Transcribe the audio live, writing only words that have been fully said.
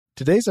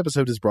Today's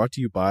episode is brought to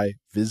you by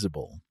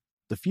Visible.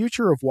 The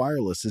future of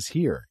wireless is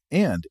here,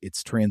 and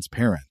it's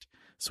transparent.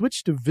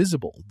 Switch to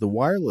Visible, the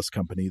wireless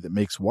company that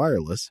makes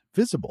wireless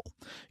visible.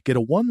 Get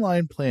a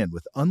one-line plan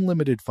with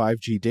unlimited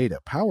 5G data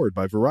powered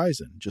by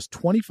Verizon, just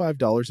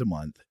 $25 a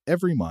month,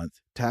 every month,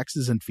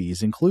 taxes and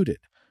fees included.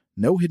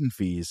 No hidden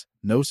fees,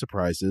 no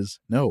surprises,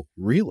 no,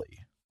 really.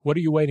 What are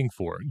you waiting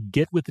for?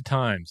 Get with the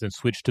times and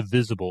switch to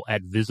Visible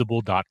at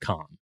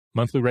Visible.com.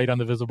 Monthly rate on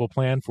the Visible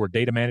plan for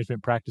data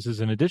management practices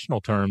and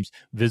additional terms,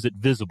 visit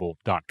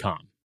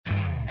Visible.com.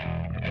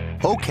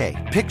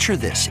 Okay, picture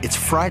this. It's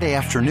Friday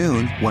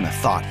afternoon when a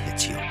thought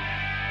hits you.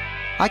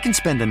 I can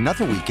spend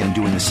another weekend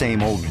doing the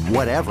same old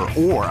whatever,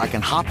 or I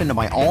can hop into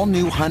my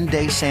all-new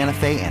Hyundai Santa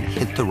Fe and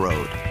hit the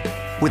road.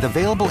 With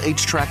available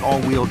H-Track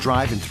all-wheel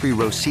drive and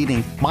 3-row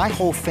seating, my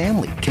whole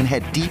family can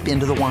head deep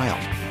into the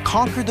wild.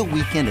 Conquer the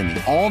weekend in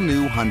the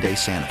all-new Hyundai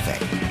Santa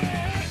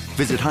Fe.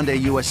 Visit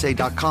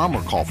HyundaiUSA.com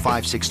or call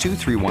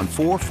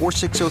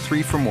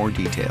 562-314-4603 for more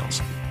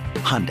details.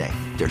 Hyundai,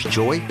 there's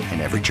joy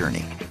in every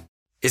journey.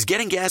 Is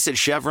getting gas at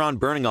Chevron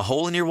burning a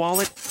hole in your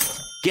wallet?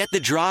 Get the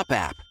Drop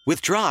app.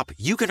 With Drop,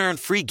 you can earn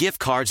free gift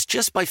cards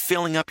just by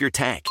filling up your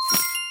tank.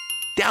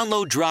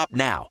 Download Drop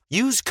now.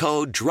 Use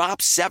code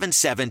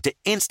DROP77 to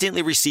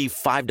instantly receive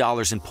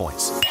 $5 in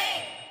points.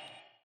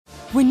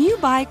 When you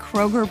buy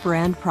Kroger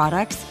brand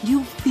products,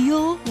 you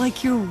feel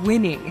like you're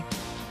winning.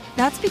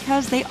 That's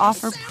because they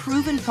offer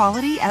proven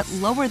quality at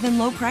lower than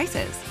low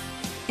prices.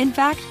 In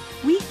fact,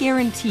 we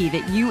guarantee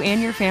that you and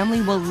your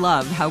family will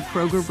love how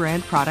Kroger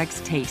brand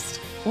products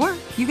taste. Or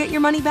you get your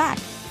money back.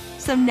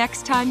 So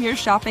next time you're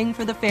shopping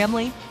for the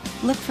family,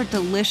 look for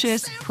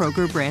delicious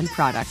Kroger brand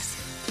products.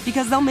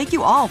 Because they'll make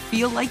you all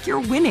feel like you're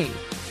winning.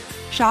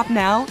 Shop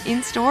now,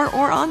 in-store,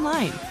 or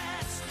online.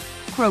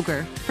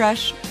 Kroger,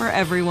 fresh for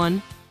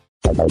everyone.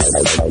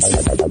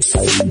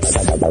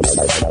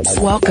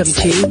 Welcome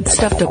to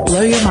Stuff to Blow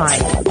Your Mind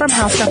from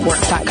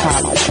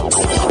HowStuffWorks.com.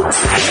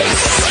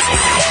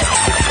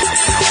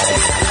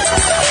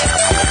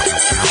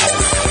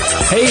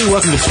 Hey,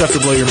 welcome to Stuff to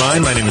Blow Your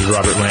Mind. My name is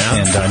Robert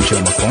Lamb. And I'm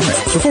Joe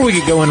McCormick. Before we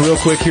get going real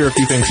quick, here are a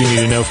few things you need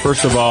to know.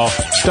 First of all,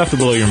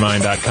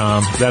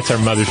 StuffToBlowYourMind.com. That's our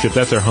mothership.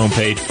 That's our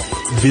homepage.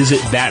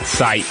 Visit that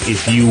site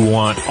if you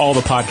want all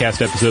the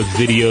podcast episodes,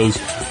 videos,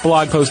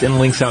 blog posts, and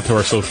links out to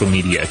our social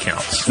media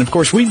accounts. And of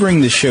course, we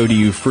bring this show to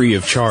you free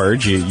of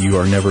charge. You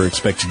are never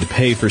expected to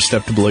pay for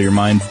Stuff to Blow Your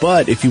Mind.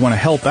 But if you want to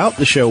help out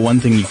the show,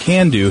 one thing you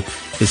can do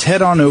is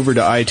head on over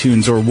to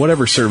iTunes or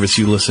whatever service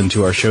you listen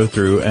to our show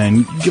through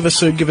and give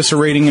us a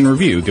rating and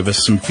review. Give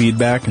us some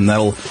feedback, and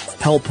that'll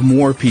help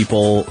more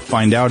people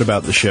find out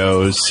about the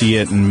show, see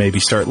it, and maybe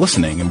start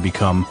listening and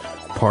become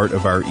part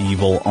of our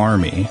evil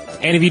army.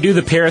 And if you do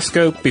the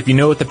Periscope, if you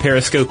know what the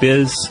Periscope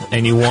is,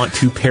 and you want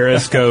to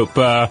Periscope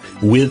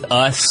with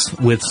us,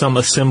 with some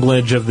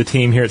assemblage of the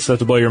team here at Stuff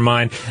to Blow Your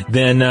Mind,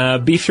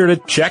 then be sure to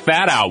check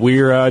that out.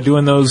 We're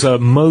doing those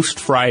most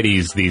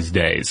Fridays these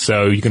days,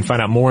 so you can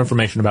find out more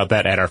information about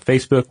that at our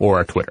Facebook or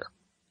our Twitter.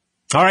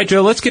 All right,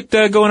 Joe, let's get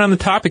going on the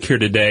topic here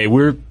today.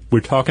 We're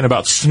talking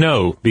about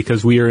snow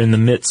because we are in the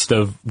midst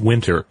of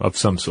winter of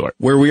some sort.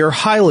 Where we are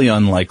highly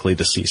unlikely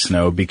to see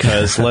snow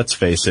because, let's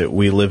face it,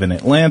 we live in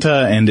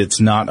Atlanta and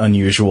it's not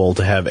unusual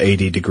to have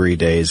 80-degree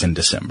days in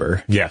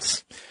December.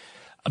 Yes.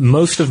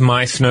 Most of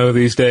my snow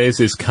these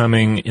days is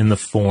coming in the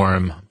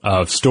form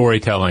of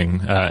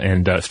storytelling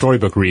and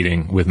storybook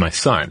reading with my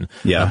son.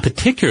 Yeah.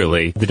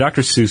 Particularly the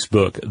Dr. Seuss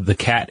book, The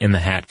Cat in the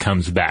Hat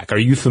Comes Back. Are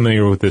you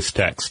familiar with this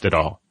text at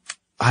all?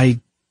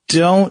 I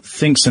don't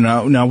think so.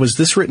 Now, was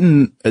this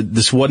written,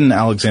 this wasn't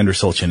Alexander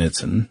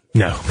Solzhenitsyn?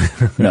 No.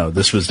 No,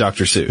 this was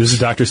Dr. Seuss. This is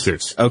Dr.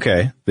 Seuss.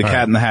 Okay. The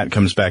Cat in the Hat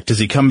comes back. Does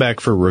he come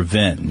back for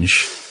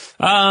revenge?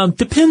 It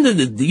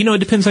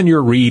depends on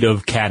your read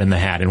of Cat in the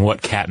Hat and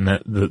what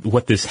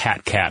what this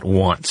hat cat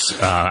wants,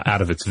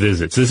 out of its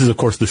visits. This is, of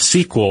course, the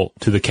sequel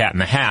to The Cat in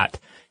the Hat.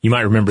 You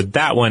might remember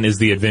that one is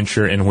the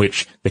adventure in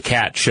which the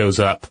cat shows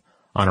up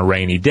on a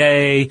rainy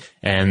day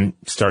and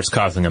starts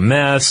causing a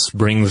mess,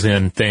 brings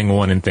in thing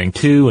 1 and thing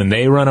 2, and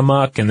they run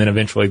amok, and then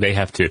eventually they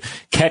have to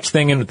catch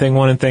thing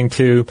 1 and thing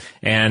 2,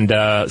 and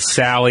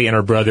Sally and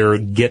her brother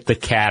get the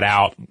cat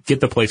out, get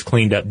the place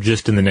cleaned up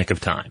just in the nick of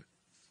time.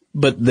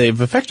 But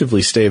they've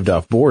effectively staved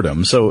off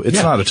boredom, so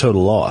it's not a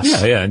total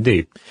loss. Yeah,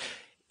 indeed.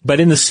 But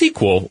in the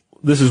sequel,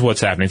 this is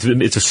what's happening.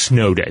 It's a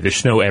snow day. There's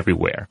snow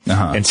everywhere.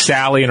 Uh-huh. And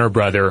Sally and her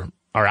brother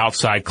are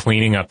outside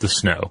cleaning up the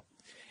snow,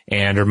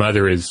 and their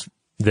mother is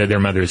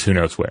who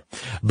knows where.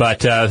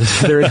 But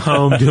they're at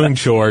home doing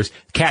chores.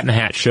 Cat in the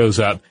Hat shows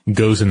up,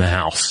 goes in the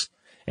house.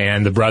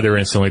 And the brother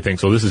instantly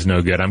thinks, well, this is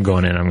no good. I'm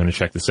going in. I'm going to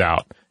check this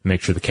out.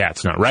 Make sure the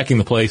cat's not wrecking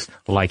the place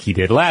like he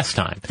did last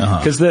time.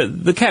 Because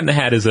the Cat in the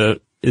Hat is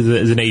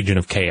an agent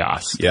of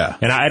chaos. Yeah.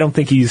 And I don't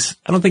think he's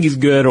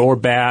good or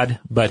bad,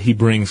 but he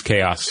brings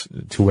chaos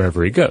to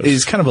wherever he goes.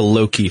 He's kind of a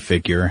low-key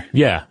figure.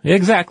 Yeah,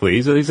 exactly.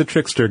 He's a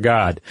trickster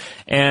god.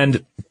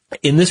 And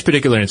in this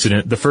particular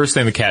incident, the first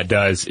thing the cat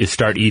does is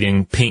start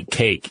eating pink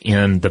cake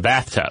in the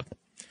bathtub.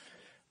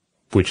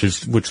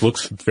 which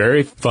looks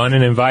very fun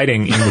and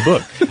inviting in the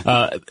book.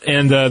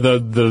 And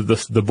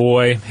the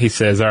boy, he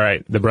says, all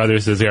right, the brother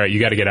says, all right, you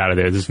got to get out of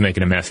there. This is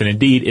making a mess. And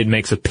indeed, it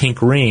makes a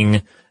pink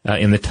ring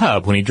in the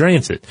tub when he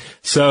drains it.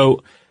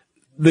 So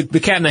the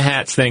Cat in the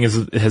Hat's thing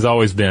has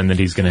always been that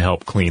he's going to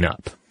help clean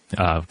up,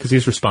 because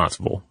he's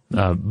responsible.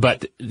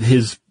 But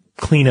his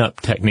cleanup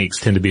techniques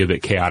tend to be a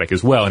bit chaotic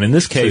as well. And in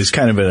this case, so he's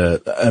kind of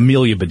a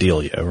Amelia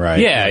Bedelia, right?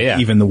 Yeah, yeah.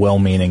 Even the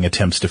well-meaning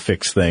attempts to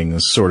fix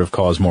things sort of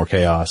cause more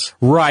chaos.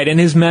 Right. And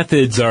his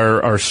methods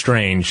are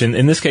strange. And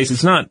in this case,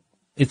 it's not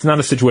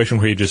a situation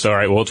where you just, all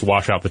right, well, let's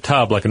wash out the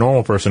tub like a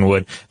normal person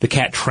would. The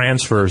cat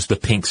transfers the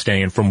pink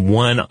stain from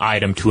one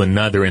item to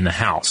another in the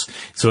house.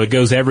 So it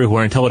goes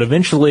everywhere until it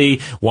eventually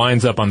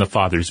winds up on the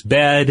father's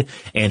bed,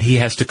 and he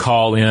has to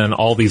call in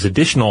all these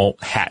additional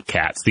hat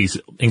cats,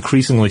 these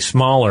increasingly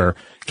smaller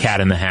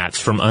Cat in the Hats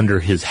from under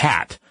his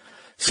hat.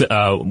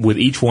 So, with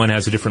each one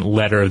has a different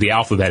letter of the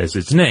alphabet as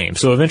its name.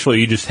 So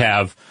eventually you just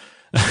have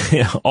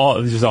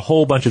there's a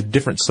whole bunch of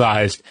different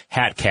sized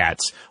hat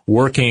cats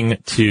working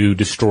to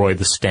destroy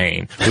the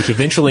stain, which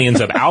eventually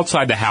ends up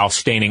outside the house,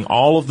 staining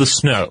all of the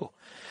snow.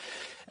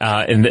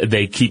 And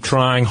they keep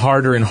trying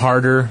harder and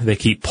harder. They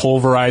keep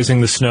pulverizing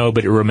the snow,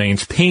 but it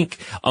remains pink.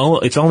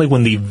 It's only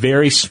when the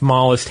very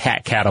smallest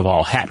hat cat of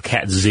all, Hat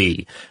Cat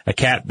Z, a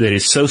cat that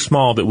is so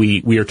small that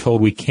we are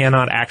told we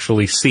cannot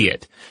actually see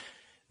it.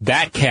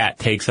 That cat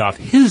takes off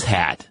his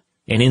hat,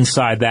 and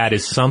inside that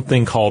is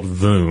something called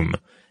Voom.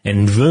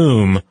 And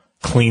Voom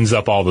cleans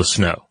up all the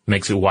snow,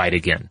 makes it white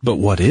again. But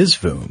what is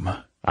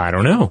Voom? I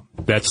don't know.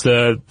 That's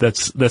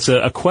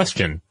a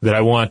question that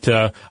I want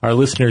our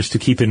listeners to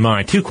keep in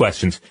mind. Two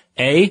questions.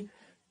 A,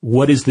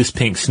 what is this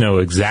pink snow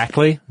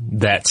exactly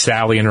that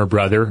Sally and her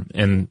brother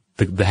and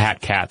the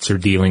hat cats are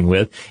dealing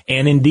with?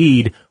 And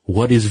indeed,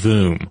 what is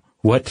Voom?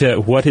 What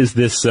is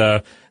this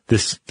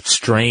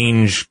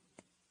strange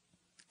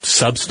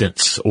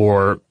substance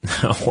or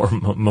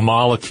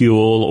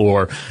molecule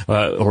or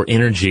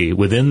energy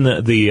within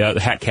the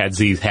Hat Cat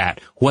Z's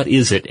hat? What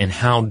is it, and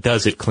how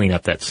does it clean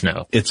up that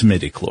snow? It's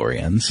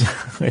midichlorians.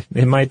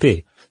 It might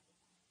be.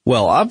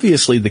 Well,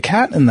 obviously, The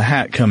Cat in the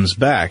Hat Comes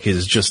Back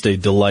is just a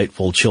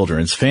delightful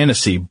children's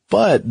fantasy,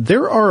 but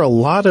there are a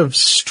lot of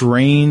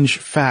strange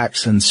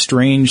facts and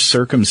strange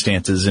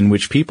circumstances in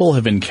which people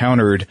have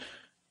encountered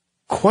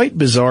quite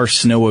bizarre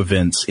snow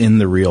events in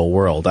the real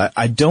world.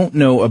 I don't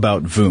know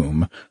about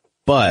Voom,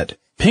 but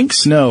pink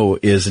snow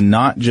is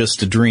not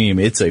just a dream.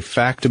 It's a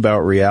fact about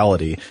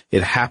reality.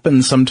 It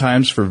happens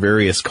sometimes for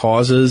various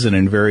causes and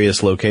in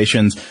various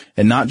locations,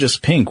 and not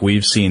just pink.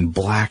 We've seen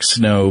black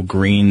snow,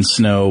 green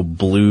snow,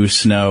 blue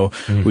snow.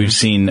 Mm-hmm.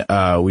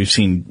 We've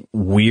seen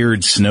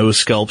weird snow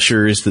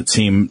sculptures that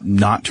seem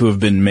not to have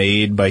been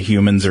made by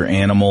humans or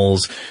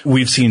animals.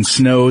 We've seen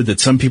snow that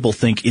some people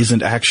think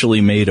isn't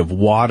actually made of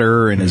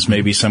water and is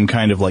maybe some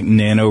kind of like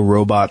nano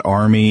robot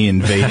army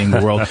invading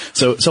the world.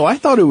 So I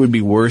thought it would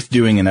be worth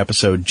doing an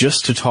episode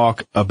just to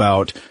talk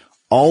about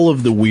all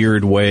of the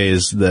weird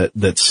ways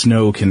that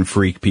snow can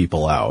freak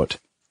people out.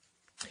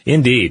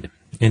 Indeed.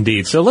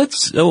 So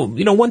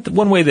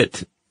one way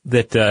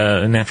that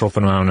a natural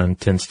phenomenon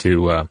tends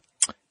to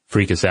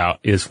freak us out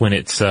is when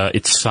its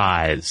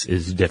size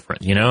is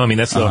different. I mean,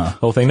 that's the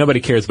whole thing.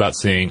 Nobody cares about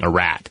seeing a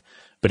rat,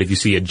 but if you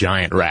see a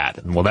giant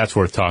rat, well, that's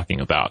worth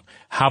talking about.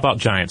 How about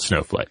giant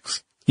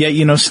snowflakes?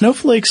 Yeah,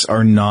 snowflakes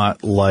are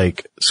not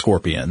like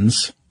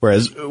scorpions.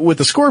 Whereas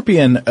with a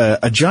scorpion,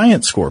 a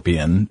giant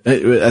scorpion,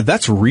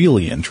 that's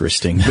really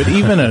interesting. But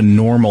even a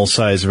normal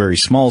size, very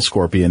small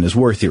scorpion is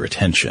worth your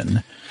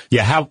attention.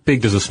 Yeah, how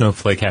big does a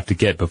snowflake have to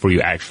get before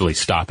you actually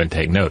stop and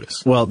take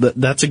notice? Well,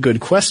 that's a good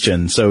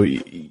question. So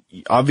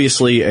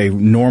obviously a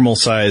normal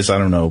size, I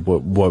don't know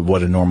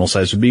what a normal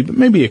size would be, but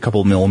maybe a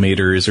couple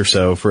millimeters or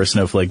so for a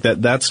snowflake.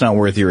 That's not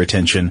worth your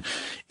attention.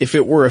 If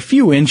it were a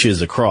few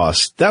inches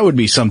across, that would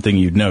be something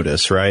you'd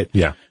notice, right?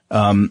 Yeah.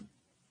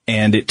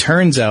 And it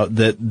turns out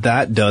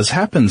that does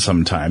happen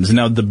sometimes.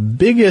 Now, the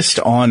biggest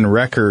on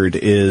record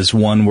is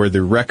one where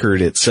the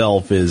record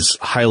itself is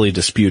highly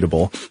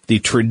disputable. The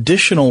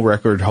traditional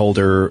record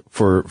holder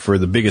for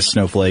the biggest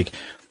snowflake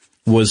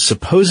was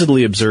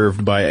supposedly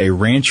observed by a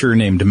rancher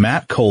named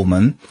Matt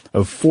Coleman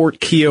of Fort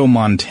Keogh,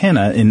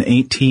 Montana in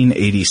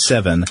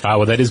 1887.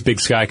 Well, that is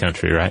big sky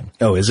country, right?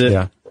 Oh, is it?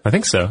 Yeah. I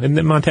think so.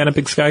 Isn't Montana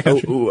big sky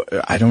country?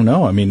 I don't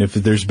know. I mean, if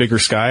there's bigger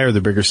sky, are there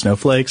bigger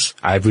snowflakes?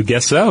 I would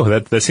guess so.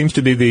 That seems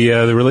to be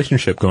the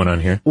relationship going on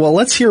here. Well,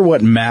 let's hear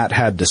what Matt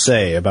had to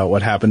say about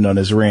what happened on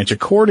his ranch.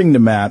 According to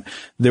Matt,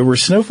 there were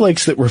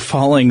snowflakes that were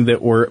falling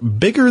that were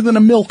bigger than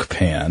a milk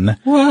pan.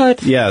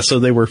 What? Yeah, so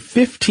they were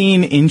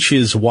 15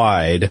 inches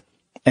wide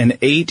and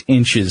 8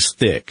 inches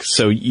thick.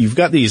 So you've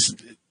got these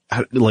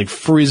like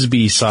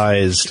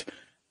frisbee-sized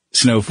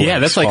snowflakes. Yeah,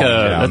 that's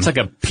like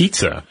a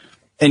pizza.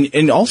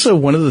 And also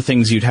one of the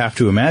things you'd have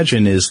to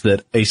imagine is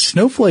that a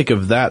snowflake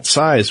of that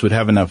size would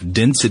have enough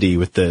density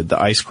with the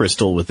ice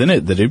crystal within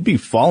it that it'd be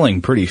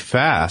falling pretty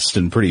fast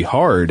and pretty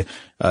hard.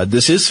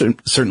 This is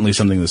certainly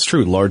something that's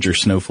true. Larger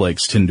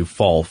snowflakes tend to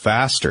fall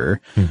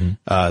faster.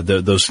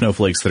 Those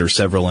snowflakes that are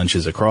several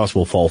inches across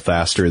will fall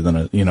faster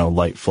than a,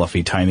 light,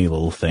 fluffy, tiny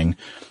little thing.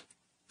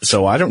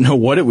 So I don't know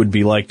what it would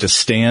be like to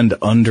stand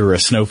under a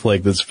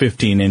snowflake that's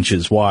 15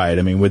 inches wide.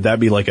 I mean, would that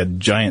be like a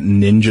giant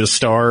ninja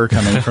star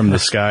coming from the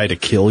sky to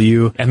kill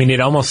you? I mean,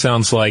 it almost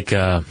sounds like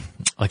a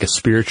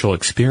spiritual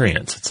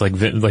experience. It's like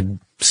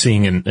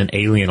seeing an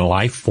alien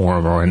life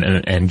form or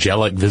an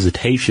angelic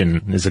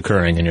visitation is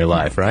occurring in your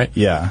life, right?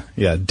 Yeah.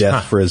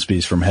 Death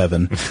frisbees from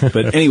heaven.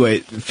 But anyway,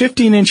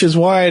 15 inches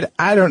wide,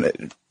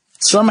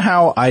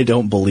 somehow I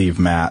don't believe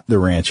Matt the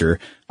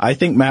rancher. I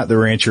think Matt the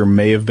rancher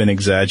may have been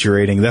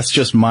exaggerating. That's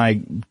just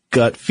my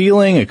gut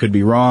feeling. It could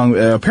be wrong.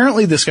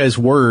 Apparently this guy's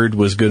word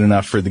was good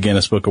enough for the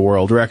Guinness Book of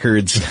World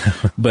Records.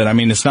 But I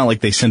mean, it's not like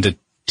they sent a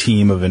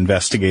team of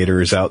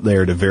investigators out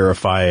there to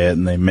verify it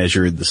and they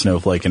measured the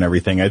snowflake and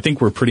everything. I think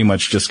we're pretty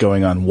much just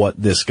going on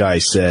what this guy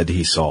said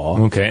he saw.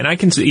 Okay. And I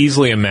can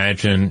easily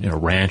imagine a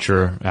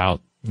rancher out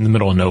in the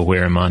middle of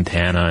nowhere in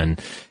Montana,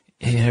 and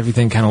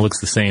everything kind of looks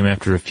the same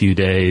after a few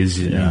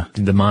days. Yeah.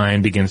 The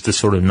mind begins to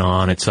sort of gnaw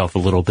on itself a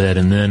little bit,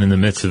 and then in the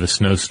midst of a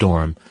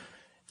snowstorm,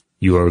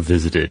 you are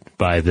visited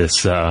by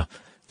this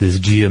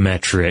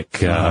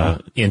geometric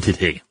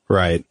entity.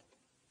 Right.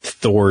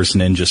 Thor's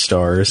ninja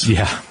stars.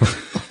 Yeah.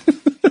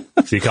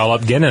 So you call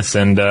up Guinness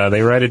and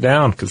they write it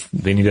down because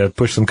they need to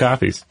push some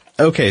copies.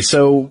 Okay,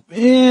 so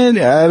I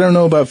don't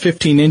know about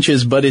 15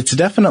 inches, but it's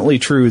definitely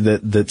true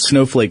that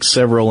snowflakes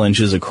several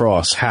inches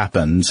across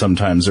happen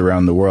sometimes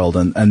around the world,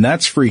 and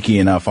that's freaky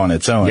enough on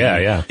its own.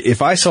 Yeah.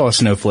 If I saw a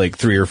snowflake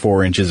 3 or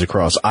 4 inches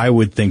across, I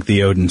would think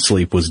the Odin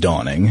sleep was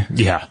dawning.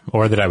 Yeah,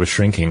 or that I was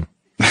shrinking.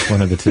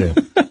 One of the two.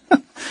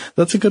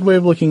 That's a good way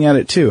of looking at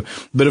it too.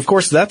 But of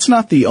course, that's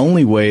not the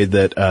only way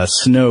that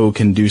snow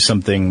can do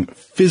something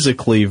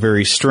physically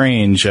very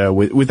strange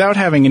without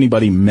having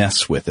anybody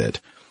mess with it.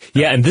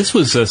 Yeah, and this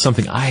was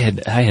something I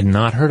had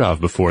not heard of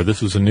before.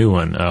 This was a new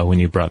one when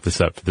you brought this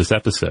up for this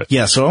episode.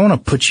 Yeah, so I want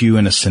to put you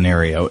in a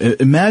scenario.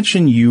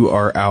 Imagine you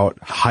are out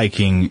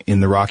hiking in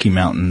the Rocky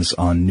Mountains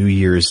on New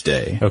Year's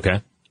Day.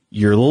 Okay.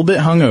 You're a little bit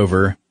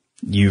hungover.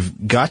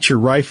 You've got your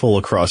rifle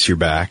across your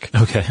back.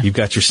 Okay. You've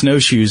got your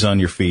snowshoes on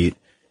your feet.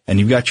 And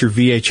you've got your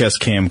VHS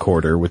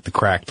camcorder with the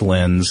cracked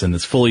lens, and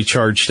it's fully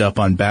charged up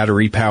on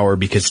battery power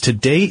because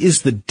today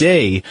is the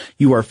day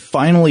you are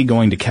finally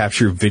going to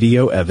capture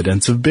video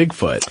evidence of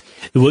Bigfoot.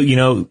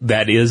 Well,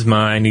 that is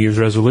my New Year's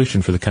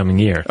resolution for the coming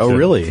year. Oh,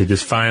 really? To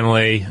just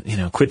finally,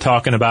 quit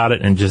talking about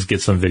it and just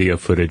get some video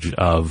footage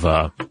of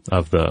the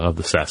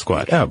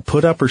Sasquatch. Yeah,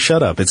 put up or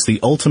shut up. It's the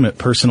ultimate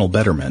personal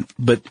betterment.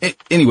 But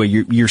anyway,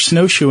 you're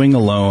snowshoeing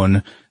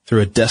alone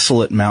through a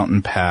desolate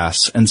mountain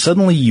pass, and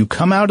suddenly you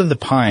come out of the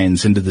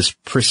pines into this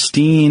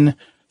pristine,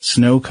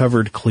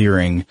 snow-covered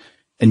clearing,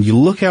 and you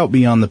look out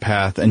beyond the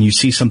path and you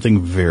see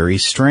something very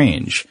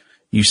strange.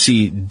 You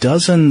see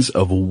dozens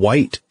of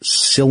white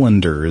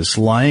cylinders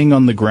lying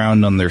on the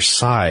ground on their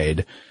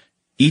side,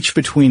 each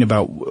between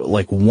about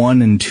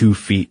 1 and 2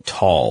 feet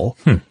tall.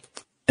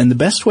 And the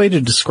best way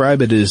to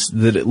describe it is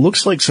that it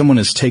looks like someone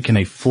has taken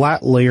a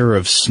flat layer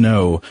of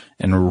snow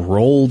and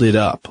rolled it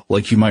up,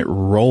 like you might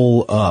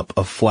roll up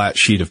a flat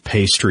sheet of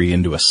pastry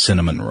into a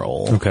cinnamon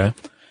roll. Okay.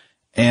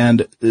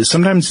 And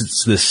sometimes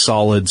it's this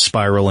solid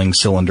spiraling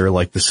cylinder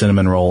like the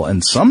cinnamon roll,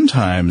 and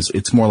sometimes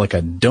it's more like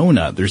a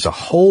donut. There's a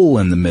hole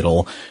in the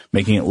middle,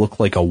 making it look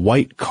like a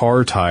white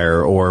car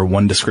tire, or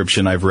one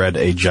description I've read,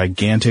 a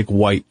gigantic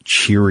white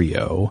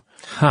Cheerio,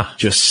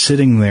 just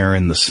sitting there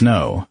in the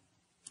snow.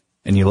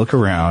 And you look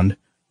around,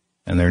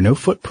 and there are no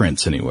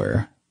footprints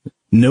anywhere.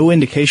 No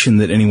indication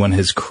that anyone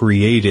has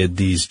created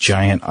these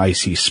giant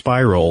icy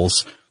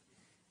spirals,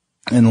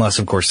 unless,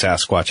 of course,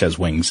 Sasquatch has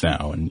wings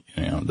now, and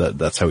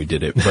that's how he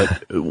did it.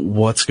 But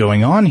what's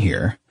going on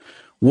here?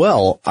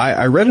 Well,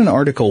 I read an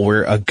article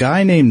where a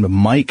guy named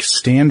Mike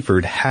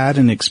Stanford had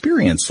an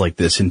experience like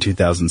this in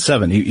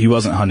 2007. He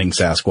wasn't hunting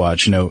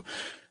Sasquatch, no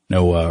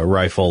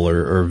rifle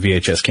or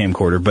VHS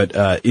camcorder,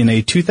 but in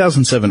a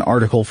 2007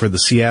 article for the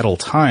Seattle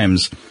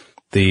Times,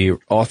 the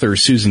author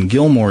Susan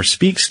Gilmore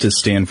speaks to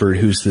Stanford,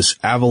 who's this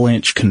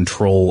avalanche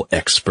control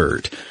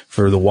expert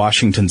for the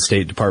Washington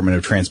State Department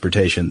of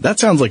Transportation. That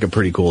sounds like a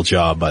pretty cool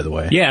job, by the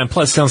way. Yeah, and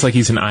plus sounds like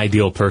he's an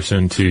ideal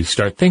person to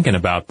start thinking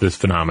about this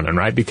phenomenon,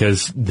 right?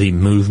 Because the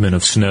movement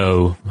of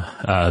snow,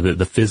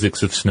 the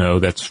physics of snow,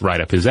 that's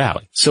right up his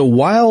alley. So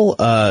while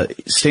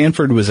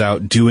Stanford was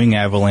out doing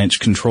avalanche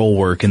control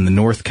work in the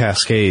North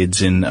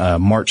Cascades in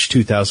March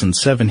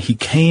 2007, he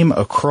came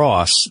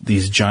across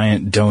these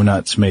giant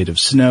donuts made of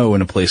snow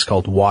in a place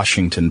called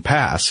Washington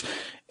Pass.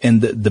 And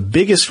the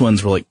biggest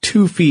ones were like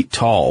 2 feet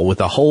tall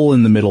with a hole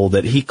in the middle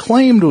that he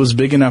claimed was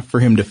big enough for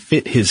him to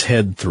fit his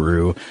head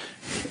through.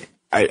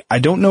 I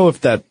don't know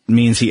if that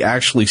means he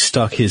actually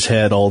stuck his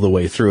head all the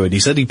way through it.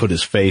 He said he put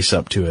his face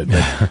up to it,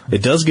 but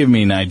it does give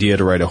me an idea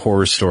to write a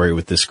horror story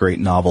with this great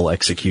novel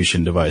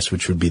execution device,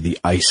 which would be the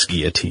ice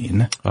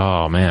guillotine.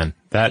 Oh man,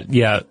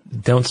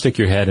 don't stick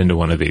your head into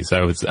one of these.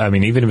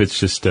 Even if it's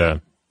just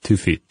 2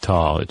 feet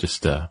tall, it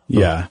just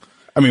yeah.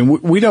 I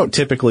mean, we don't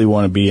typically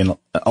want to be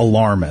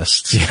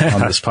alarmists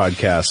on this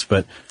podcast,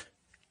 but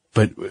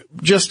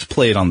just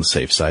play it on the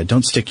safe side.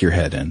 Don't stick your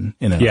head in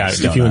an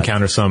ice if you donut.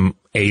 encounter some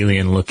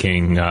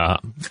alien-looking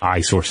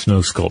ice or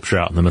snow sculpture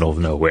out in the middle of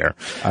nowhere,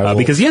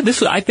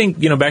 I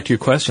think back to your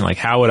question, like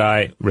how would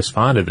I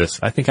respond to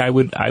this? I think I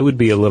would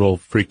be a little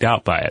freaked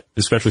out by it,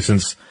 especially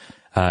since,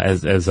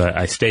 as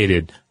I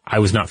stated, I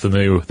was not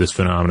familiar with this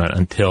phenomenon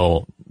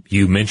until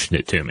you mentioned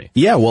it to me.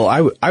 Yeah,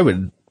 well, I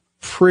would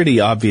pretty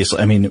obviously,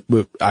 I mean,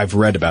 I've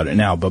read about it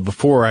now, but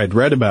before I'd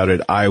read about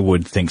it, I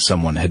would think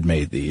someone had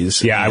made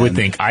these. Yeah, I would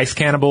think ice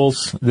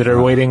cannibals that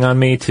are waiting on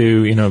me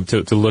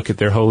to look at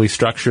their holy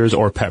structures,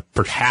 or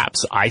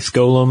perhaps ice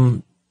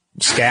golem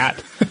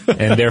scat,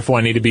 and therefore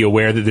I need to be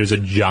aware that there's a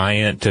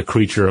giant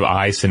creature of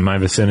ice in my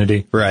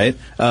vicinity. Right.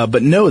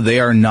 But no, they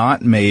are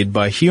not made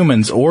by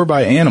humans or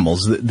by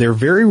animals. They're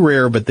very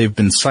rare, but they've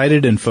been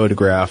sighted and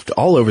photographed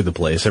all over the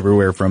place,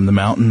 everywhere from the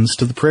mountains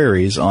to the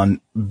prairies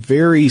on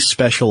very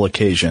special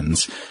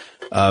occasions.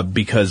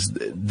 Because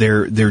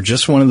they're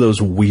just one of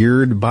those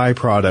weird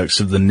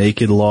byproducts of the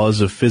naked laws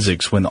of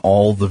physics when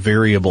all the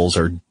variables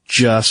are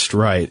just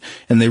right.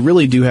 And they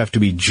really do have to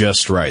be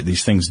just right.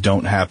 These things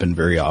don't happen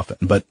very often.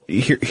 But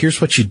here's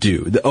what you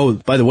do. Oh,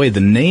 by the way,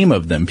 the name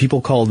of them, people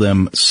call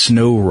them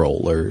snow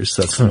rollers.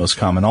 That's the most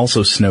common.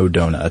 Also snow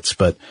donuts,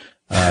 but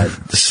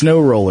the snow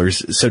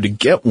rollers. So to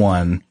get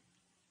one,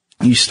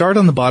 you start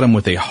on the bottom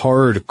with a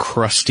hard,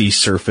 crusty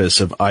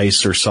surface of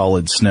ice or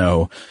solid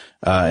snow.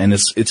 And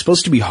it's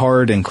supposed to be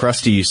hard and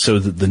crusty so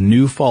that the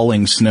new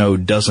falling snow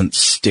doesn't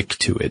stick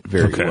to it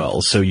very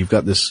well. So you've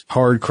got this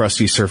hard,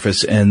 crusty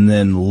surface and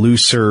then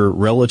looser,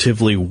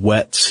 relatively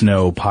wet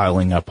snow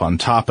piling up on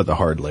top of the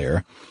hard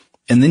layer.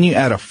 And then you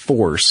add a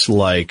force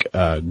like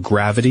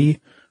gravity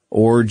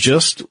or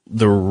just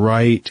the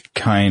right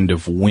kind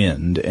of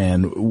wind.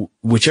 And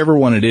whichever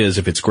one it is,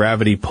 if it's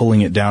gravity pulling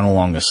it down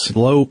along a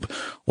slope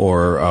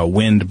or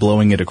wind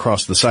blowing it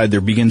across the side, there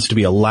begins to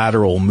be a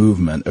lateral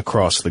movement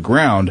across the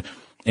ground,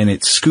 and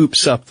it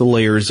scoops up the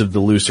layers of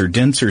the looser,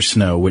 denser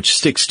snow, which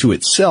sticks to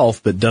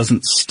itself but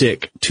doesn't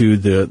stick to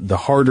the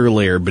harder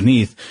layer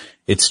beneath.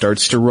 It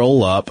starts to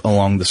roll up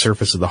along the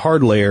surface of the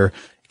hard layer,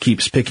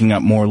 keeps picking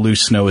up more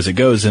loose snow as it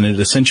goes, and it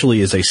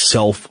essentially is a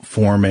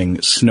self-forming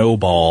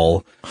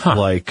snowball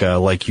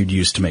like you'd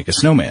use to make a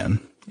snowman.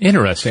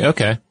 Interesting.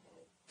 Okay.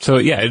 So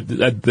yeah,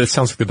 that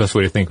sounds like the best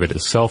way to think of it,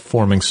 is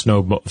self-forming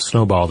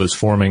snowball that's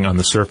forming on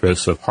the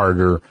surface of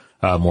harder,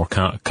 more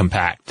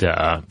compact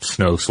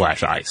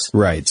snow/ice.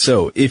 Right.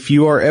 So if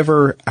you are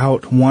ever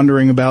out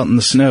wandering about in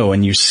the snow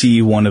and you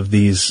see one of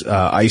these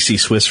icy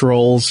Swiss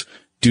rolls,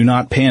 do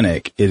not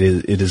panic. It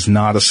is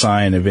not a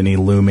sign of any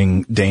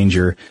looming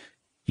danger.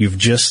 You've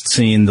just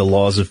seen the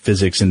laws of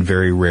physics in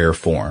very rare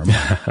form.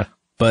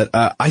 But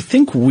I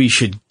think we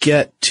should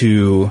get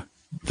to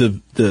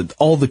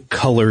all the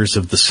colors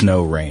of the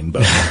snow rainbow.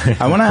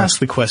 I want to ask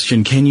the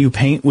question, can you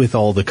paint with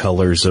all the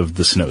colors of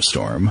the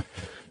snowstorm?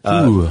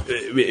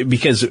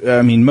 Because,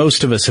 I mean,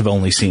 most of us have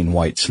only seen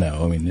white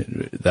snow. I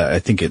mean, I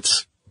think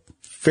it's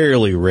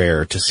fairly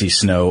rare to see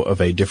snow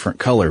of a different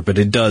color, but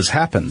it does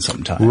happen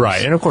sometimes.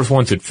 Right. And of course,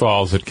 once it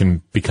falls, it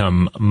can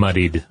become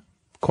muddied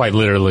quite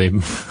literally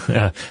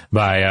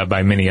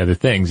by many other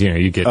things.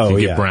 You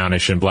get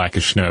brownish and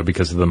blackish snow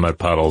because of the mud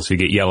puddles. You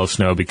get yellow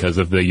snow because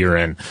of the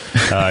urine.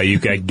 You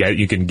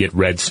can get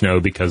red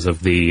snow because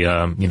of the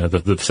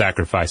the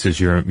sacrifices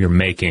you're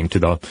making to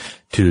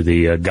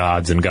the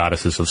gods and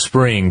goddesses of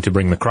spring to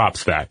bring the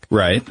crops back.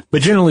 Right.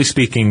 But generally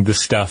speaking, the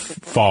stuff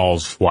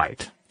falls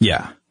white.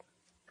 Yeah.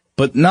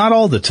 But not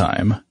all the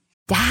time.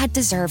 Dad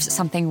deserves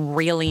something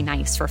really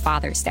nice for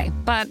Father's Day,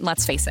 but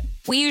let's face it,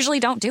 we usually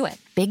don't do it.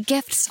 Big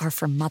gifts are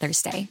for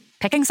Mother's Day.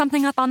 Picking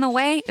something up on the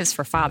way is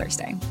for Father's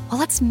Day. Well,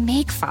 let's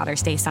make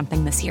Father's Day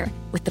something this year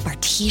with the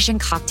Bartesian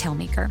Cocktail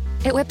Maker.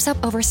 It whips up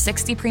over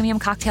 60 premium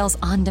cocktails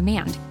on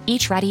demand,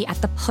 each ready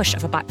at the push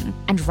of a button.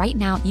 And right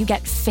now, you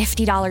get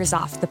 $50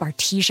 off the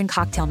Bartesian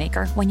Cocktail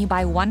Maker when you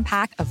buy one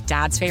pack of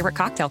Dad's favorite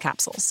cocktail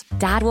capsules.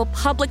 Dad will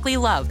publicly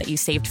love that you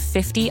saved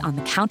 $50 on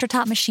the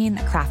countertop machine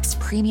that crafts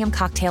premium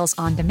cocktails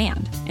on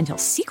demand, and he'll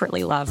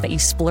secretly love that you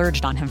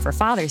splurged on him for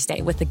Father's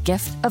Day with the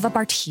gift of a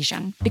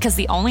Bartesian. Because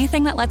the only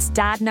thing that lets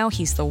Dad know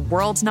he's the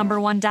world's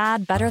 #1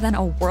 dad better than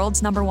a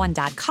world's #1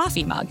 dad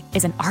coffee mug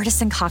is an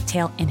artisan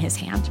cocktail in his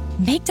hand.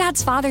 Make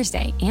Dad's Father's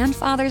Day and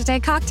Father's Day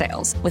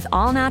cocktails with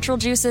all natural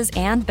juices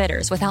and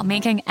bitters without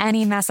making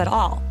any mess at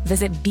all.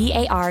 Visit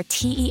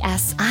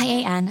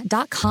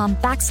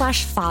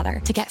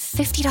BARTESIAN.com/father to get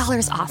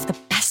 $50 off the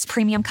best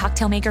premium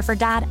cocktail maker for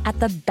Dad at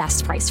the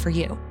best price for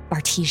you.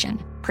 Bartesian.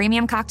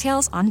 Premium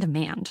cocktails on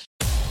demand.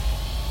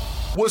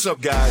 What's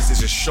up, guys?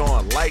 This is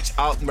Sean, Lights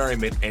Out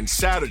Merriman, and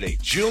Saturday,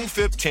 June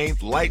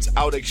 15th, Lights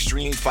Out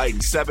Extreme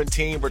Fighting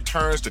 17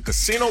 returns to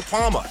Casino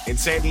Palma in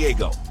San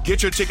Diego.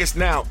 Get your tickets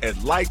now at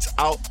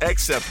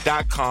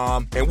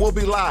lightsoutxf.com, and we'll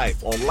be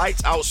live on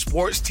Lights Out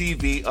Sports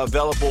TV,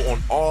 available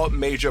on all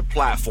major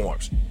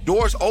platforms.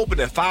 Doors open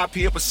at 5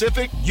 p.m.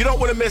 Pacific. You don't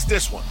want to miss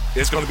this one.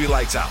 It's going to be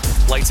Lights Out.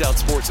 Lights Out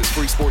Sports is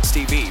free sports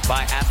TV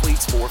by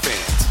athletes for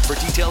fans. For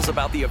details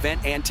about the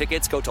event and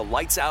tickets, go to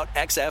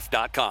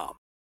lightsoutxf.com.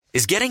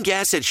 Is getting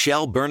gas at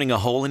Shell burning a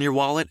hole in your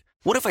wallet?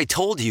 What if I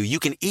told you you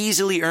can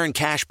easily earn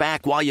cash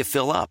back while you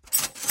fill up?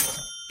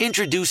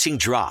 Introducing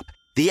Drop,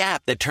 the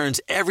app that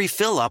turns every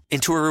fill up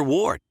into a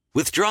reward.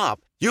 With Drop,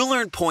 you'll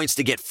earn points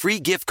to get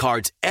free gift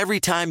cards every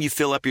time you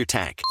fill up your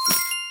tank.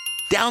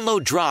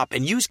 Download Drop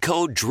and use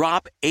code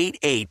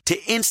DROP88 to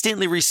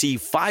instantly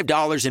receive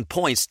 $5 in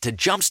points to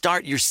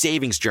jumpstart your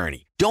savings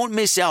journey. Don't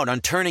miss out on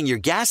turning your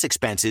gas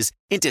expenses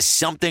into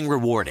something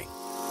rewarding.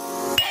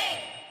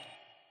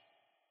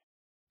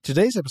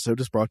 Today's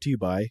episode is brought to you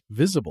by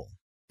Visible.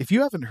 If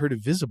you haven't heard of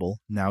Visible,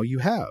 now you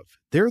have.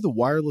 They're the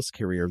wireless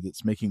carrier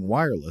that's making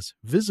wireless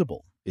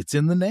visible. It's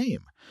in the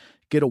name.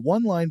 Get a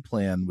one-line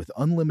plan with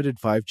unlimited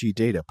 5G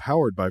data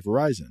powered by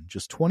Verizon,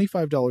 just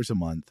 $25 a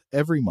month,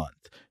 every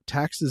month,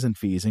 taxes and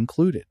fees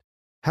included.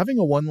 Having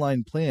a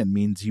one-line plan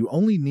means you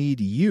only need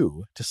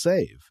you to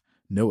save.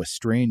 No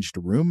estranged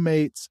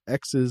roommates,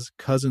 exes,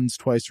 cousins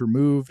twice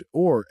removed,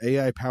 or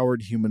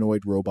AI-powered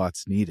humanoid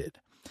robots needed.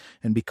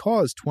 And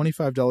because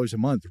 $25 a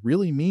month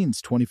really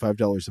means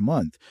 $25 a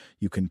month,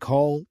 you can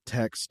call,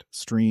 text,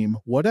 stream,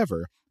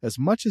 whatever, as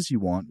much as you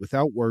want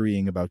without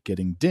worrying about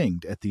getting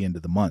dinged at the end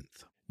of the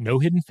month. No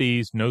hidden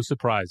fees, no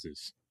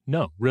surprises.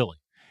 No, really.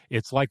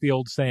 It's like the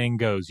old saying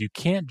goes, you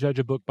can't judge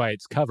a book by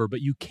its cover, but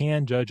you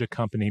can judge a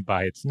company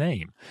by its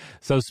name.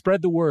 So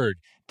spread the word.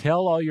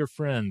 Tell all your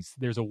friends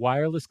there's a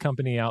wireless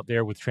company out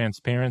there with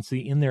transparency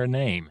in their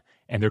name,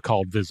 and they're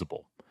called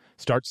Visible.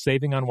 Start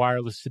saving on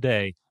wireless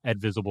today at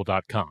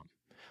Visible.com.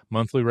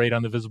 Monthly rate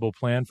on the Visible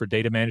plan for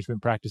data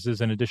management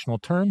practices and additional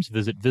terms,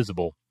 visit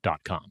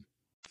Visible.com.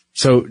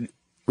 So,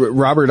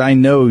 Robert, I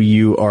know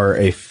you are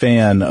a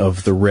fan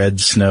of the red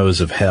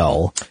snows of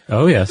hell.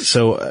 Oh, yes.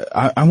 So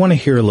I want to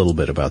hear a little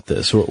bit about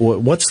this.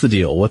 What's the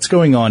deal? What's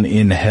going on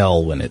in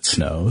hell when it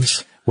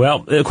snows?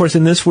 Well, of course,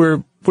 in this,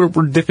 we're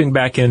dipping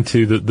back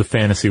into the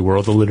fantasy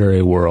world, the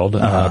literary world,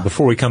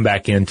 before we come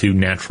back into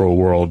natural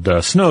world,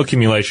 snow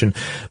accumulation.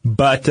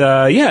 But,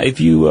 if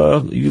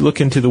you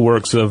look into the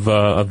works of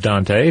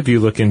Dante, if you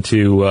look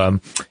into,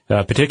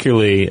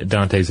 particularly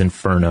Dante's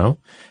Inferno,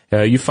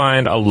 you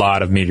find a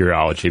lot of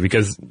meteorology,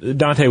 because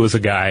Dante was a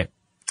guy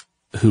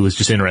who was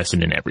just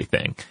interested in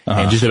everything.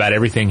 And just about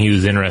everything he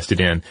was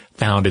interested in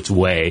found its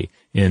way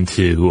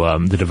into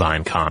the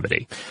Divine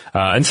Comedy.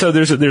 And so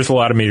there's a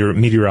lot of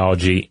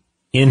meteorology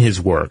in his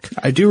work.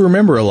 I do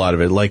remember a lot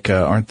of it, like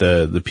aren't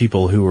the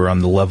people who are on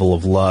the level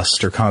of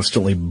lust are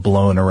constantly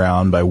blown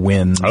around by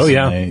winds. Oh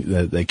yeah.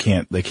 And they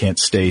can't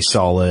stay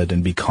solid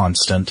and be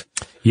constant.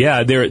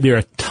 Yeah, there are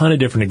a ton of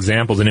different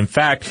examples, and in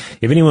fact,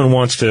 if anyone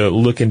wants to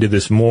look into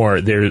this more,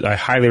 I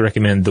highly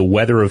recommend The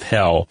Weather of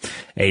Hell,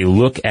 a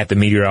look at the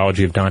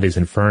meteorology of Dante's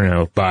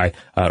Inferno by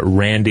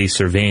Randy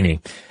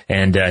Cervini.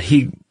 And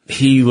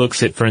he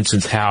looks at, for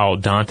instance, how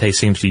Dante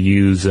seems to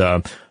use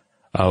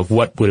of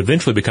what would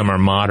eventually become our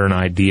modern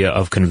idea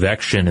of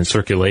convection and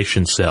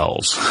circulation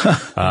cells.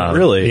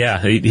 Really?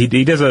 Yeah,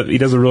 he does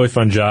a really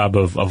fun job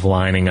of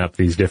lining up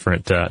these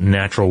different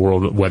natural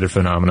world weather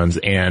phenomenons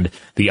and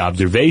the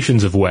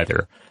observations of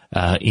weather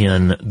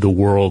in the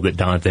world that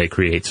Dante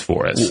creates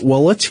for us.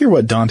 Well, let's hear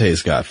what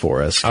Dante's got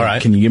for us. All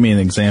right. Can you give me an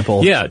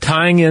example? Yeah,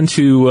 tying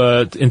into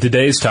in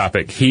today's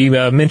topic, he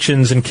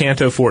mentions in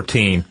Canto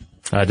 14,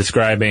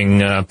 describing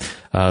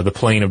the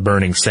plain of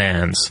burning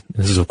sands.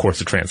 This is, of course,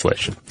 a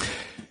translation.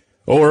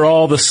 O'er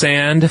all the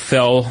sand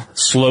fell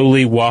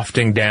slowly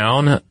wafting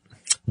down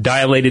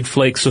dilated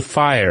flakes of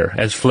fire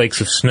as flakes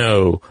of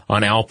snow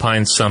on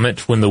alpine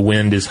summit when the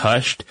wind is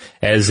hushed,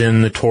 as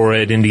in the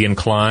torrid Indian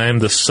clime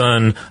the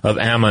son of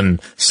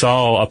Ammon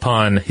saw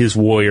upon his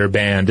warrior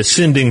band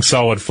descending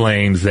solid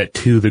flames that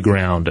to the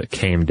ground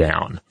came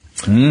down.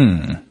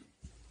 All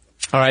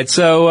right,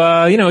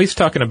 so he's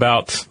talking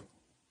about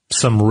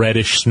some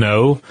reddish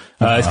snow.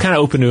 It's kind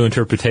of open to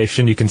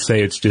interpretation. You can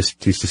say it's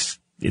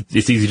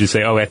easy to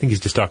say, oh, I think he's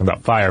just talking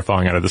about fire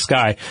falling out of the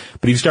sky.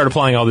 But if you start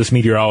applying all this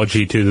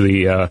meteorology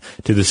to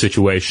the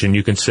situation,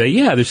 you can say,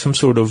 yeah, there's some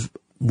sort of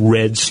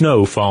red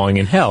snow falling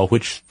in hell,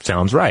 which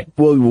sounds right.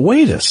 Well,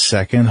 wait a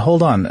second.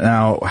 Hold on.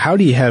 Now, how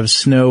do you have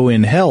snow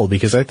in hell?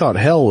 Because I thought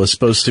hell was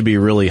supposed to be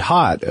really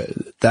hot.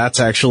 That's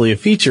actually a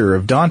feature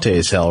of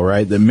Dante's hell,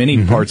 right? That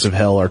many parts of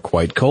hell are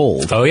quite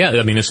cold. Oh, yeah.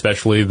 I mean,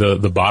 especially the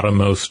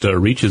bottommost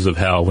reaches of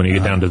hell when you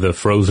get down to the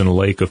frozen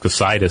lake of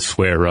Cocytus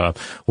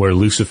where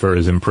Lucifer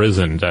is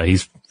imprisoned.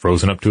 He's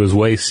frozen up to his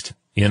waist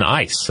in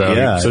ice. So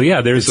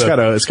yeah,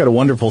 it's got a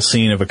wonderful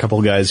scene of a couple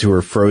guys who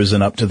are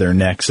frozen up to their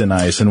necks in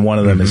ice, and one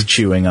of them is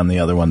chewing on the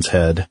other one's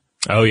head.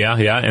 Oh, yeah,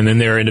 yeah. And then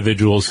there are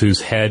individuals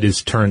whose head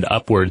is turned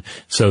upward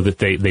so that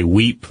they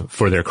weep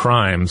for their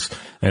crimes,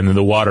 and then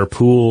the water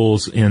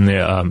pools in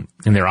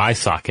their eye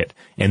socket,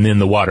 and then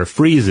the water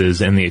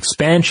freezes, and the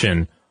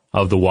expansion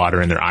of the water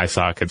in their eye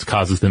sockets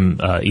causes them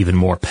even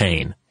more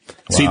pain.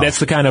 Wow. See, that's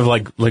the kind of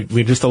like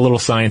just a little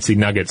sciencey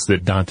nuggets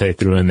that Dante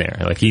threw in there.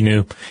 Like he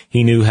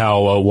knew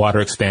how water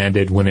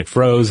expanded when it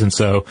froze, and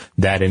so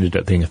that ended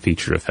up being a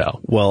feature of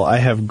hell. Well, I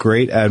have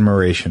great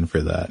admiration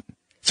for that.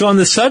 So on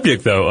the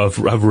subject, though, of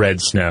red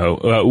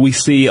snow, we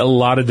see a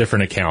lot of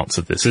different accounts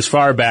of this. As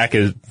far back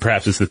as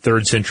perhaps as the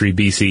 3rd century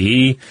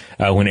BCE,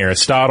 when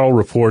Aristotle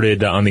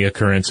reported on the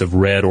occurrence of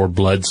red or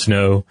blood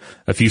snow.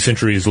 A few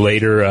centuries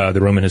later, the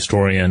Roman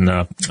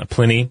historian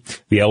Pliny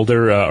the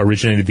Elder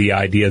originated the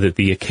idea that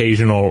the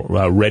occasional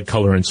red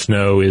color in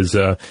snow is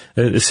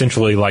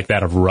essentially like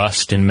that of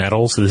rust in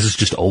metal. So this is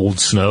just old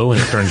snow, and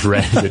it turns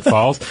red as it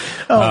falls.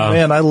 Oh,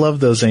 man, I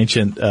love those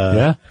ancient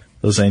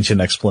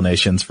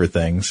explanations for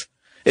things.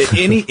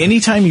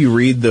 Anytime you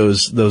read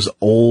those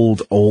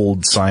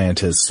old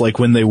scientists, like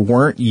when they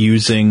weren't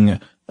using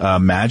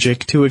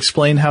magic to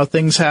explain how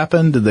things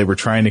happened, they were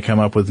trying to come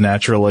up with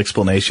natural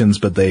explanations,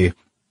 but they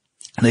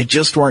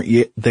just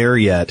weren't there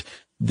yet.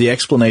 The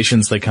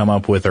explanations they come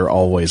up with are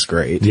always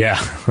great.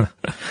 Yeah.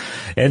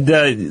 And,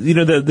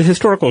 the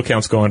historical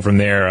accounts going from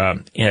there,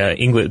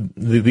 England,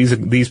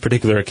 these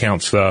particular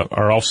accounts,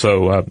 are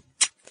also,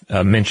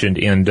 mentioned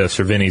in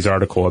Cervini's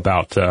article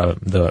about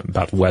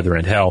weather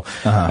and hell.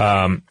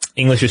 Uh-huh.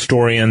 English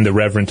historian, the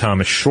Reverend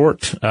Thomas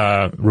Short,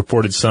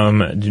 reported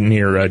some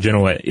near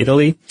Genoa,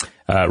 Italy.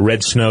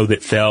 Red snow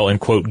that fell and,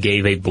 quote,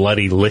 gave a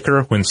bloody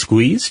liquor when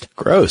squeezed.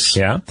 Gross.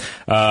 Yeah.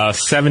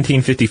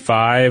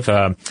 1755,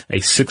 a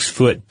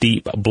 6-foot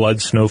deep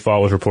blood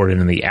snowfall was reported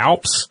in the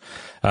Alps.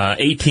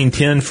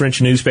 1810,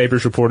 French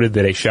newspapers reported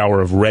that a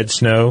shower of red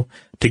snow,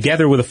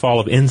 together with a fall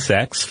of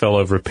insects, fell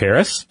over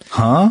Paris.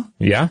 Huh?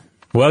 Yeah.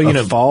 Well,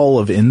 a fall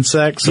of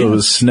insects? So it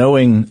was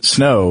snowing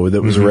snow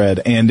that was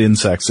red and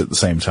insects at the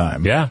same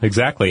time. Yeah,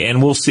 exactly.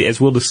 And we'll see, as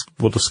we'll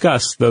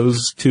discuss,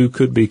 those two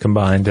could be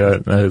combined,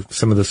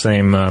 some of the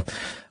same,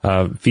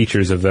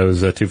 features of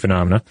those two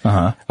phenomena.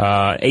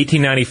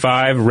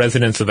 1895,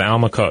 residents of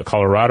Alma,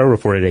 Colorado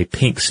reported a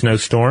pink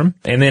snowstorm.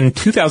 And then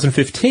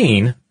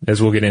 2015,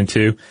 as we'll get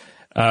into,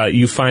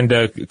 you find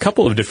a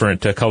couple of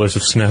different colors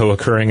of snow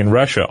occurring in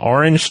Russia.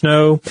 Orange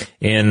snow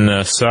in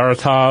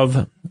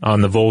Saratov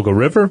on the Volga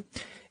River,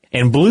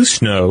 and blue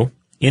snow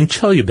in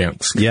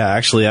Chelyabinsk. Yeah,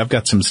 actually, I've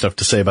got some stuff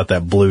to say about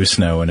that blue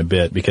snow in a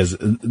bit, because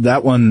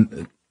that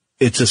one,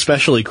 it's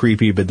especially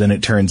creepy, but then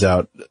it turns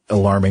out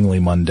alarmingly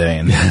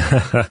mundane.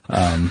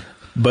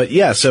 But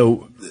yeah,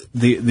 so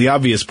the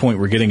obvious point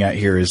we're getting at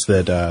here is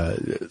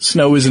that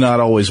snow is not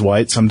always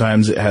white.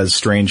 Sometimes it has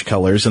strange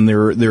colors, and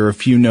there are a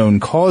few known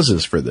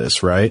causes for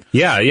this, right?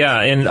 Yeah,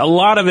 and a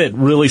lot of it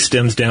really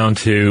stems down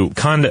to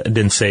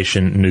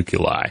condensation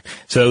nuclei.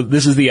 So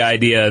this is the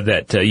idea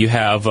that you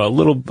have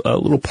little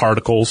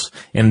particles,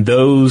 and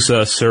those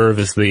serve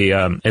as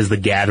the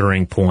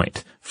gathering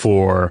point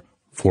for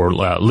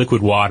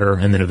liquid water,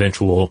 and then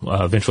eventually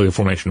the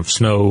formation of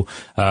snow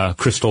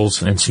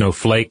crystals and snow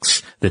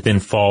flakes that then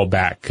fall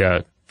back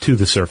to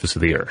the surface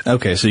of the earth.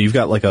 Okay, so you've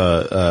got like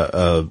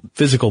a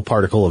physical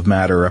particle of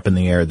matter up in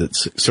the air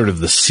that's sort of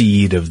the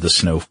seed of the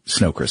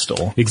snow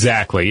crystal.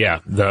 Exactly, yeah.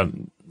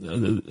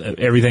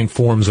 Everything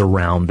forms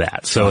around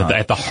that. So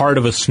at the heart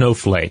of a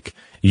snowflake,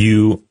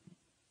 you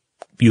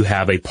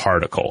have a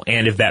particle.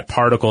 And if that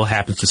particle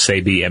happens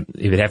to be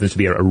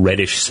a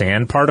reddish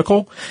sand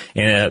particle,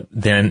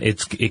 then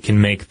it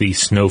can make the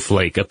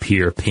snowflake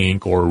appear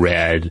pink or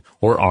red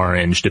or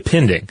orange,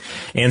 depending.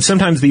 And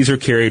sometimes these are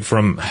carried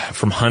from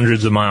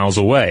hundreds of miles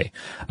away.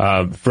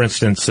 For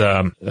instance,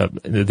 there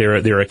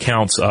are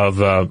accounts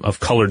of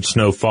colored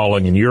snow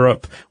falling in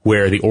Europe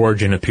where the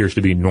origin appears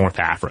to be North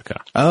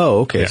Africa.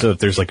 Oh, okay. Yeah. So if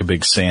there's like a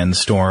big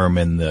sandstorm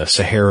in the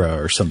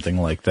Sahara or something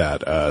like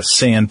that,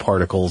 sand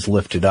particles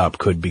lifted up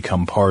could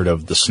become part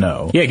of the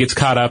snow. Yeah, it gets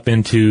caught up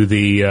into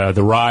the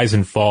rise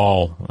and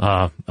fall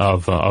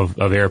of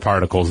air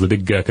particles, the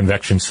big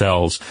convection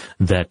cells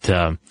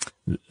that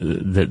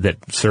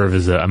serve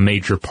as a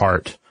major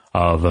part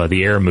of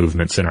the air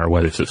movements in our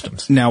weather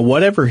systems. Now,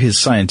 whatever his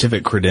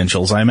scientific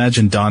credentials, I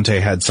imagine Dante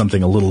had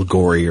something a little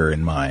gorier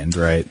in mind,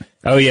 right?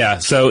 Oh yeah.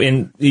 So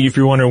if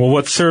you're wondering, well,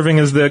 what's serving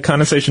as the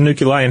condensation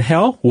nuclei in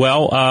hell?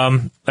 Well,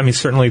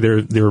 certainly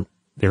there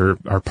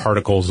are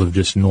particles of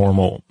just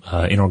normal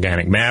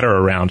inorganic matter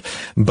around,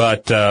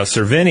 but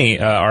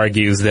Cervini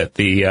argues that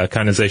the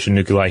condensation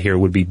nuclei here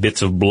would be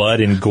bits of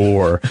blood and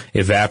gore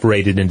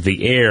evaporated into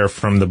the air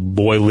from the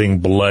boiling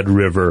blood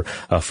river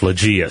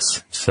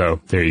Phlegeus.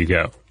 So there you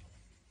go.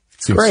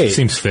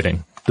 Seems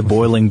fitting. The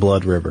boiling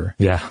blood river.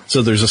 Yeah.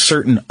 So there's a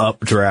certain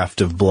updraft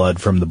of blood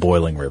from the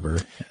boiling river.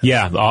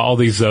 Yeah. All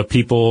these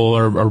people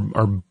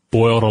are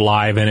boiled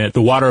alive in it.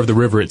 The water of the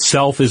river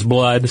itself is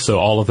blood, so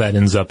all of that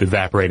ends up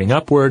evaporating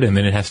upward, and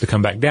then it has to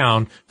come back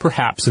down,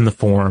 perhaps in the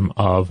form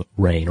of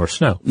rain or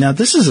snow. Now,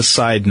 this is a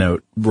side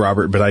note,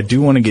 Robert, but I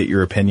do want to get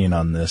your opinion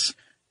on this.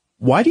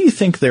 Why do you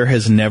think there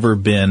has never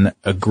been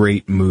a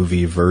great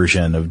movie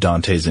version of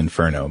Dante's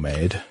Inferno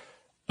made?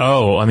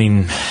 Oh, I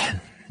mean,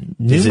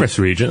 numerous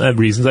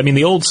reasons. I mean,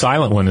 the old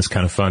silent one is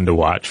kind of fun to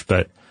watch,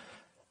 but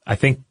I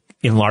think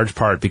in large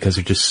part because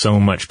there's just so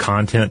much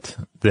content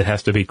that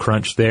has to be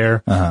crunched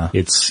there.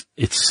 It's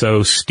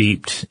so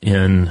steeped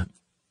in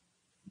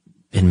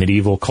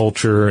medieval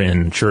culture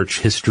and church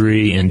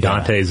history and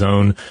Dante's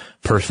own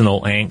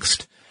personal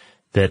angst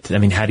that, I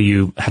mean, how do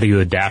you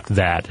adapt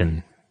that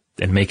and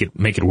make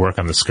it work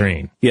on the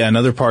screen? Yeah,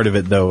 another part of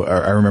it though,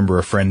 I remember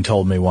a friend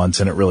told me once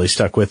and it really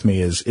stuck with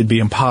me, is it'd be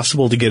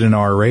impossible to get an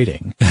R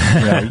rating.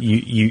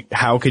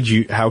 How could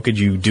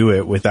you do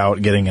it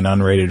without getting an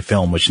unrated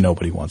film, which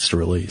nobody wants to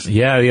release?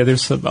 Yeah,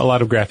 there's a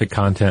lot of graphic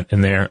content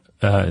in there,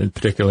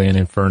 particularly in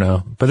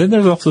Inferno. But then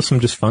there's also some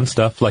just fun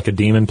stuff, like a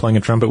demon playing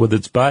a trumpet with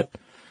its butt.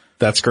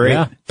 That's great.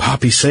 Yeah.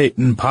 Poppy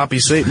Satan,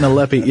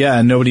 Alepi. Yeah,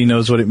 and nobody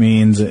knows what it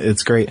means.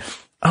 It's great.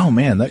 Oh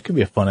man, that could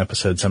be a fun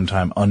episode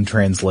sometime.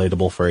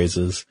 Untranslatable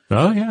phrases.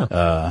 Oh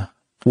yeah.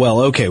 Well,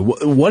 okay.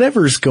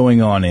 Whatever's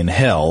going on in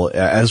hell,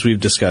 as we've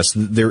discussed,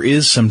 there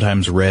is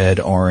sometimes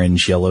red,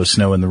 orange, yellow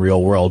snow in the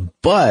real world,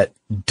 but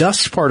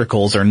dust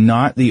particles are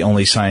not the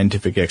only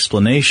scientific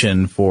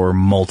explanation for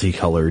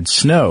multicolored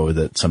snow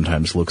that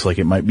sometimes looks like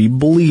it might be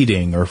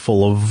bleeding or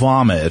full of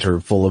vomit or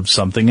full of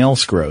something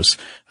else gross,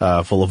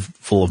 full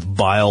of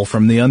bile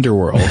from the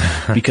underworld.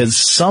 Because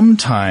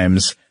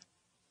sometimes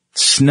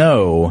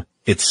snow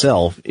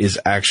itself is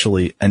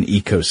actually an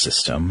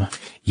ecosystem.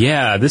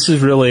 Yeah, this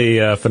is really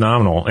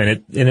phenomenal,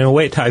 and in a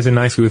way it ties in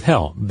nicely with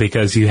hell,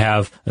 because you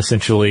have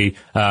essentially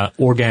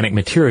organic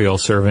material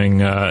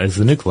serving as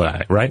the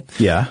nuclei, right?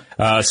 Yeah.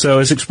 So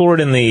as explored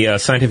in the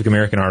Scientific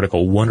American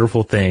article,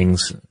 Wonderful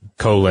Things,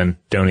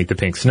 don't eat the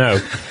pink snow,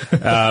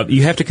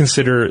 you have to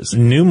consider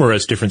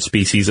numerous different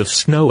species of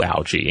snow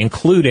algae,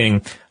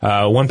 including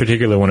one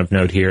particular one of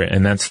note here,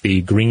 and that's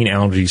the green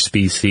algae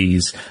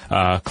species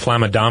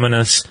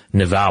Chlamydomonas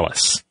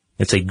nivalis.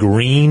 It's a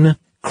green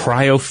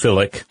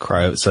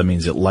cryophylic. So that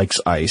means it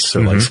likes ice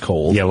or likes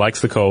cold. Yeah,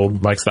 likes the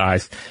cold, likes the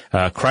ice.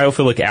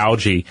 Cryophylic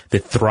algae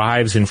that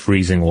thrives in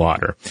freezing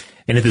water.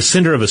 And at the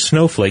center of a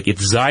snowflake,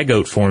 its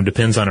zygote form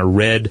depends on a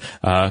red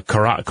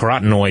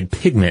carotenoid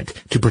pigment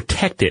to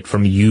protect it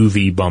from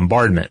UV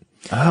bombardment.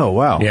 Oh,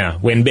 wow. Yeah.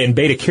 And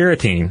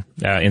beta-carotene,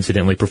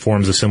 incidentally,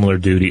 performs a similar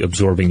duty,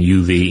 absorbing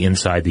UV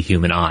inside the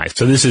human eye.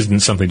 So this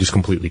isn't something just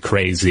completely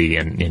crazy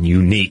and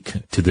unique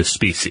to this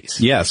species.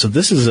 Yeah, so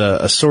this is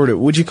a sort of,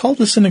 would you call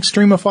this an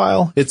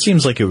extremophile? It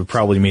seems like it would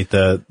probably meet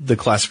the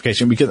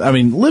classification, because, I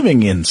mean,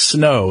 living in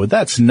snow,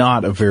 that's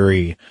not a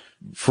very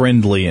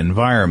friendly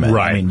environment.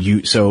 Right. I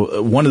mean,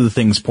 so one of the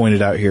things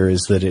pointed out here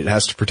is that it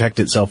has to protect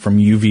itself from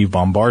UV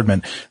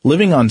bombardment.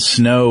 Living on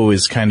snow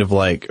is kind of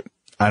like,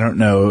 I don't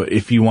know,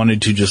 if you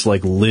wanted to just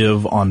like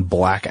live on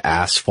black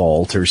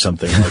asphalt or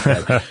something like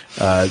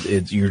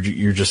that.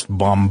 You're just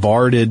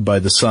bombarded by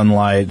the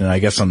sunlight, and I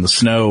guess on the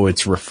snow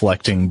it's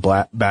reflecting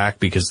back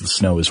because the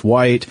snow is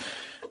white.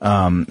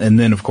 And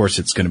then of course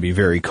it's going to be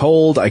very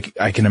cold. I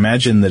can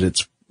imagine that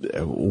it's,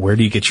 where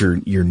do you get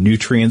your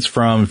nutrients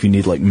from? If you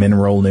need like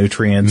mineral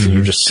nutrients and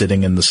you're just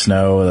sitting in the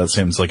snow, that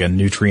seems like a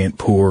nutrient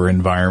poor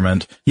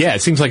environment. Yeah,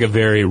 it seems like a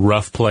very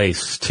rough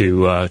place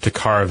to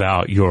carve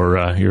out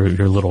your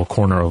little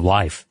corner of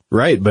life.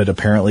 Right, but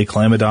apparently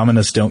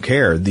Chlamydomonas don't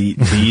care.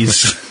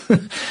 These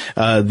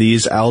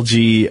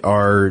algae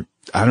are,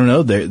 I don't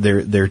know,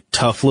 they're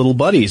tough little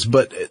buddies,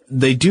 but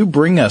they do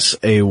bring us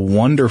a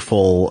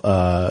wonderful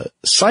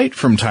sight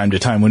from time to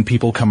time when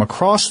people come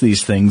across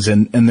these things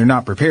and they're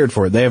not prepared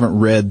for it. They haven't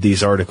read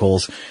these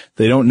articles.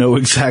 They don't know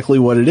exactly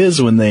what it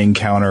is when they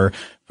encounter,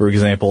 for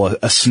example,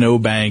 a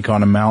snowbank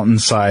on a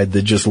mountainside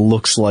that just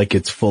looks like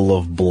it's full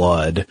of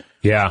blood.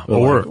 Yeah,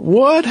 or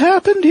what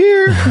happened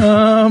here?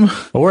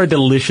 Or a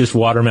delicious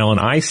watermelon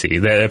icy.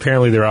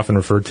 Apparently they're often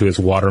referred to as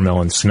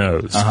watermelon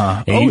snows.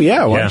 Why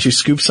don't you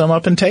scoop some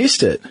up and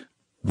taste it?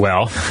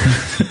 Well,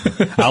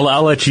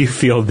 I'll let you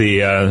feel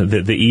the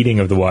eating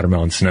of the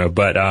watermelon snow,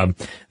 but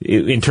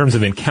in terms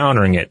of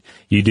encountering it,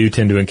 you do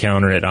tend to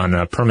encounter it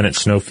on permanent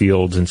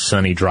snowfields and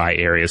sunny, dry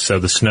areas. So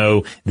the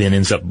snow then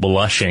ends up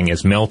blushing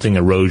as melting,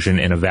 erosion,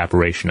 and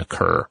evaporation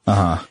occur.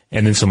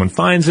 And then someone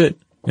finds it,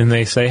 and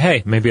they say,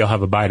 hey, maybe I'll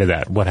have a bite of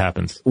that. What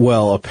happens?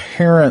 Well,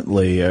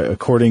 apparently,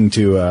 according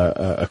to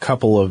a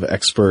couple of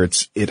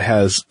experts, it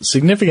has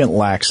significant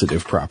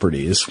laxative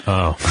properties.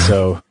 Oh.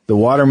 So the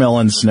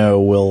watermelon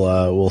snow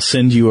will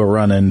send you a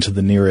run-in to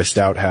the nearest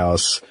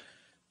outhouse,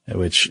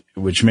 which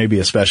may be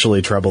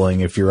especially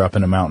troubling if you're up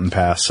in a mountain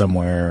pass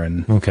somewhere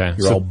and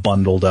you're all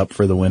bundled up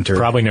for the winter.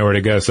 Probably nowhere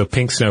to go. So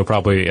pink snow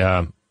probably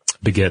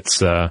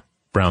begets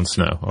brown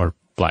snow or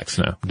black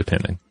snow,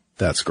 depending.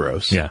 That's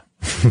gross. Yeah.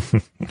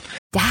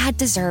 Dad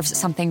deserves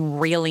something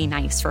really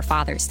nice for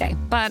Father's Day,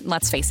 but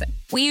let's face it,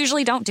 we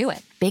usually don't do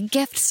it. Big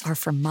gifts are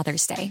for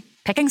Mother's Day.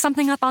 Picking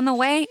something up on the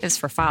way is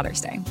for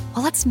Father's Day.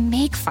 Well, let's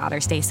make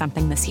Father's Day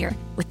something this year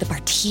with the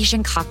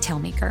Bartesian Cocktail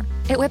Maker.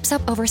 It whips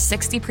up over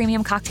 60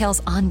 premium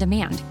cocktails on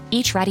demand,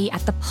 each ready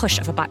at the push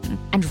of a button.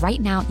 And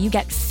right now, you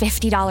get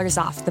 $50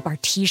 off the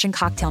Bartesian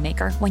Cocktail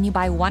Maker when you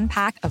buy one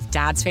pack of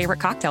Dad's favorite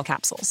cocktail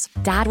capsules.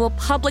 Dad will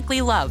publicly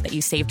love that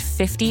you saved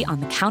 $50 on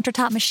the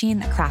countertop machine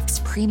that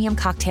crafts premium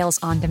cocktails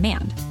on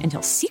demand. And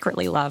he'll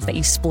secretly love that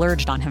you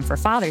splurged on him for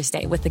Father's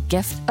Day with the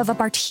gift of a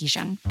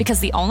Bartesian. Because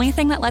the only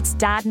thing that lets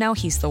Dad know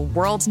he's the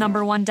world's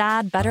number one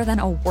dad better than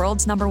a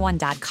world's number one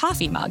dad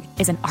coffee mug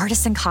is an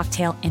artisan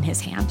cocktail in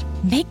his hand.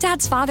 Make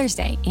Dad's Father's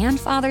Day and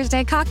Father's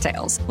Day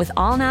cocktails with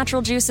all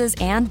natural juices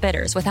and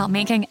bitters without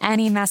making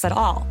any mess at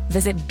all.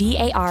 Visit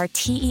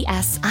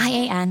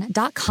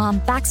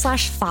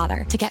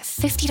BARTESIAN.com/father to get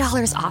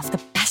 $50 off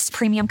the best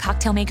premium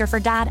cocktail maker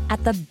for Dad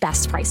at the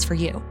best price for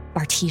you.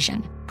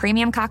 Bartesian.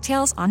 Premium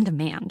cocktails on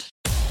demand.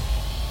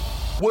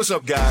 What's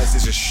up, guys?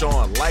 This is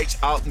Sean, Lights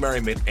Out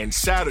Merriman, and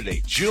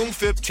Saturday, June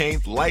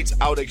 15th, Lights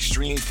Out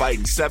Extreme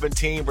Fighting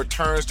 17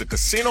 returns to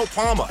Casino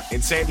Palma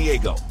in San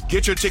Diego.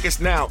 Get your tickets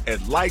now at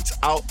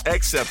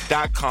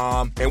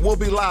lightsoutxf.com, and we'll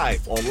be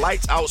live on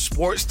Lights Out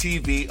Sports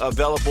TV,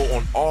 available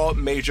on all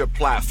major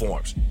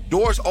platforms.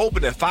 Doors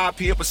open at 5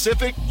 p.m.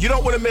 Pacific. You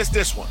don't want to miss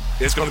this one.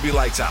 It's going to be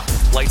lights out.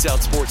 Lights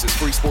Out Sports is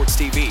free sports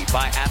TV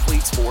by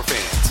athletes for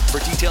fans. For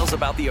details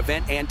about the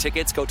event and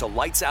tickets, go to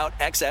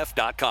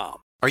lightsoutxf.com.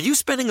 Are you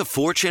spending a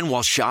fortune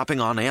while shopping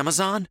on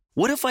Amazon?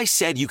 What if I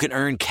said you can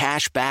earn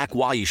cash back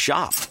while you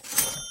shop?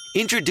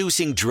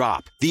 Introducing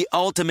Drop, the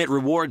ultimate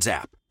rewards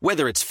app.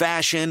 Whether it's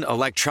fashion,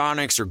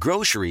 electronics, or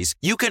groceries,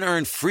 you can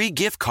earn free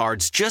gift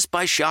cards just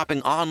by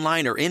shopping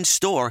online or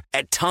in-store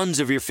at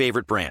tons of your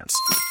favorite brands.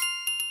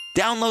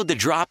 Download the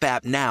Drop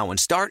app now and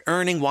start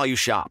earning while you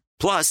shop.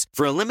 Plus,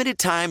 for a limited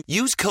time,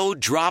 use code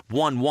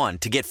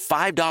DROP11 to get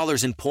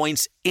 $5 in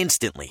points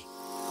instantly.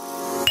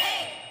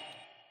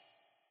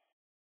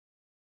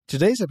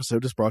 Today's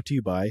episode is brought to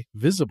you by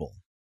Visible.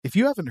 If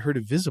you haven't heard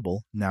of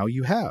Visible, now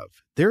you have.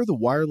 They're the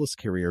wireless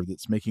carrier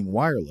that's making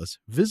wireless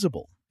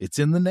visible. It's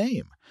in the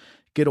name.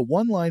 Get a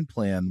one-line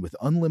plan with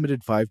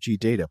unlimited 5G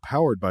data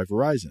powered by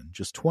Verizon,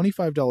 just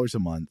 $25 a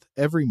month,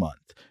 every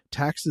month,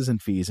 taxes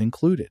and fees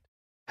included.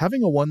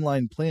 Having a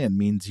one-line plan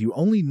means you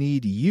only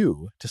need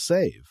you to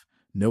save.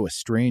 No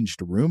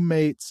estranged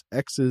roommates,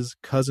 exes,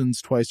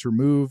 cousins twice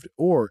removed,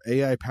 or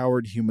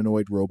AI-powered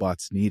humanoid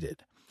robots needed.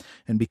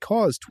 And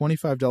because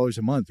 $25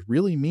 a month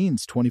really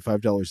means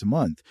 $25 a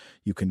month,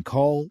 you can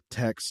call,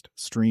 text,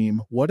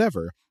 stream,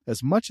 whatever,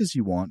 as much as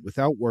you want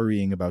without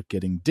worrying about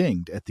getting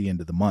dinged at the end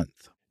of the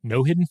month.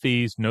 No hidden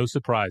fees, no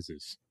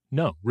surprises.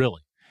 No,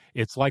 really.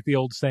 It's like the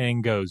old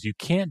saying goes, you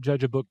can't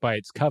judge a book by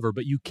its cover,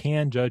 but you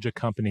can judge a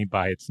company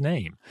by its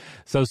name.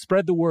 So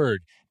spread the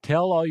word.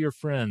 Tell all your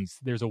friends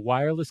there's a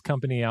wireless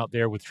company out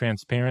there with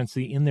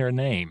transparency in their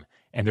name,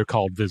 and they're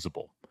called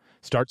Visible.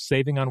 Start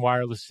saving on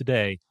wireless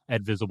today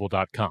at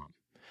Visible.com.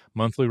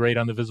 Monthly rate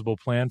on the Visible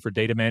plan for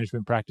data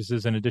management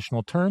practices and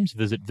additional terms,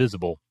 visit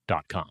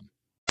Visible.com.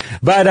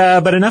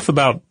 But enough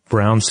about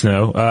brown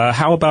snow.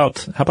 How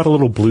about a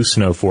little blue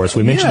snow for us?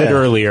 We mentioned it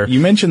earlier. You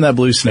mentioned that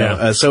blue snow.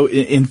 Yeah. So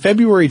in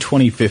February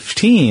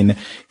 2015,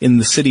 in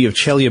the city of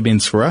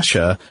Chelyabinsk,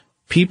 Russia,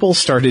 people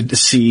started to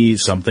see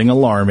something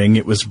alarming.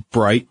 It was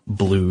bright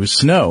blue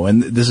snow.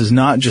 And this is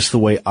not just the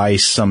way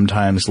ice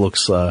sometimes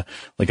looks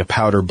like a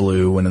powder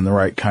blue when in the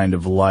right kind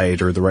of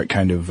light or the right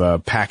kind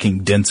of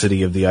packing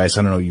density of the ice.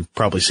 I don't know, you've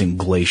probably seen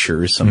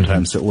glaciers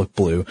sometimes that look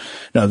blue.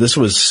 No, this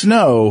was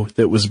snow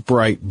that was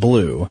bright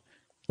blue,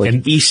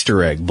 like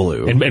Easter egg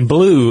blue. And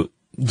blue,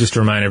 just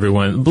to remind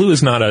everyone, blue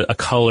is not a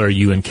color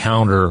you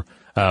encounter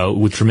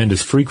with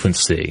tremendous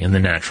frequency in the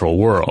natural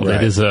world. Right.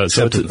 It is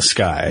except in the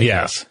sky.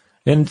 Yes.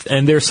 And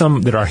there's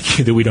some that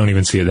argue that we don't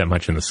even see it that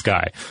much in the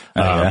sky.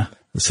 A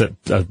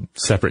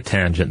separate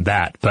tangent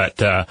that. But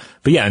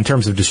yeah, in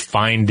terms of just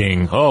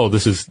finding,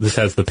 this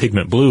has the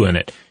pigment blue in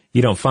it,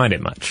 you don't find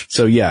it much.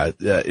 So yeah,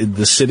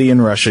 the city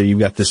in Russia, you've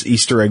got this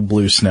Easter egg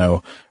blue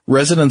snow.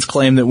 Residents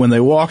claim that when they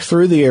walk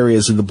through the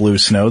areas of the blue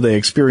snow, they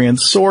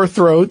experience sore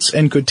throats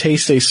and could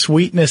taste a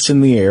sweetness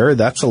in the air.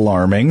 That's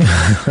alarming.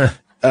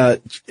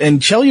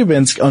 And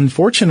Chelyabinsk,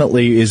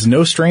 unfortunately, is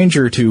no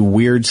stranger to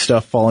weird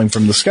stuff falling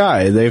from the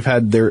sky. They've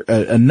had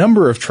a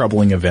number of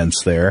troubling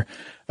events there.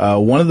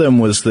 One of them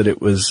was that it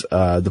was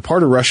the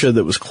part of Russia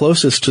that was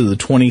closest to the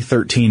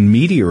 2013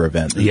 meteor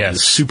event, the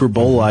Super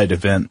Bolide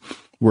event,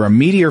 where a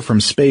meteor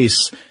from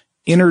space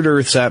entered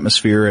Earth's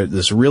atmosphere at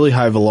this really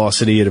high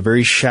velocity at a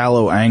very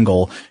shallow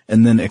angle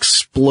and then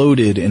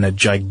exploded in a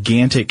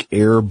gigantic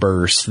air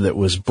burst that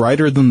was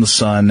brighter than the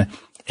sun.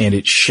 And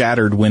it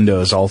shattered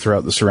windows all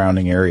throughout the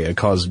surrounding area. It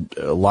caused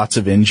lots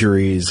of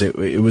injuries. It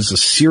was a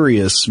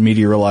serious a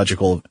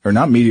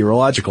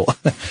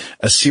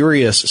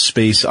serious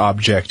space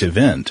object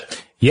event.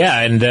 Yeah,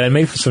 and it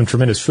made for some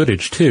tremendous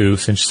footage too,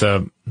 since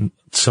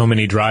so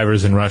many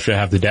drivers in Russia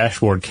have the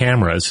dashboard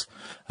cameras.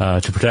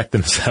 to protect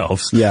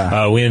themselves.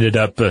 Yeah. We ended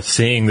up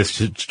seeing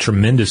this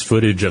tremendous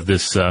footage of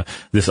this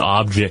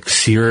object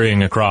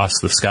searing across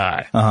the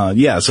sky.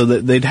 Yeah. So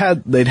they'd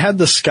had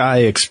the sky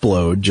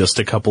explode just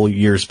a couple of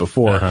years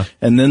before,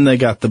 and then they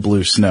got the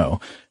blue snow.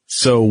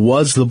 So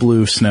was the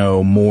blue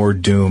snow more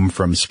doom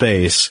from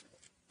space?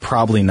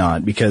 Probably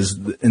not, because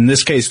in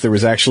this case there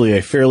was actually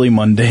a fairly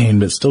mundane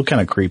but still kind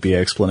of creepy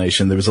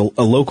explanation. There was a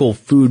local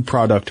food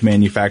product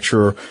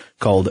manufacturer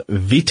called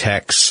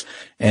Vitex,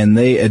 and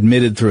they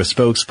admitted through a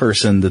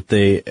spokesperson that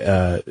they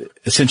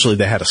essentially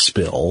they had a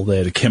spill. They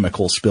had a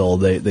chemical spill.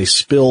 They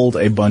spilled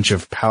a bunch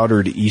of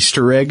powdered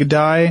Easter egg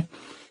dye,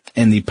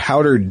 and the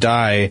powdered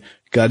dye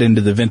got into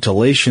the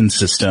ventilation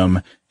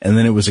system, and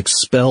then it was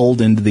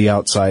expelled into the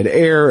outside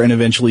air and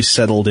eventually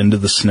settled into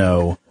the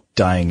snow,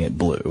 dyeing it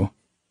blue.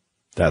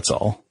 That's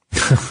all.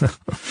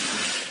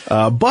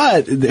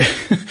 But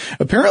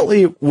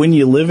apparently when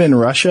you live in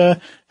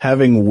Russia,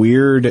 having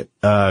weird,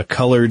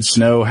 colored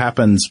snow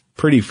happens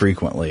pretty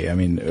frequently. I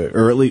mean,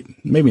 or at least,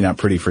 maybe not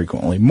pretty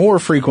frequently, more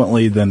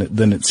frequently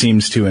than it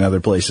seems to in other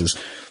places.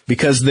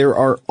 Because there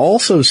are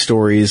also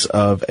stories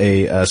of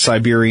a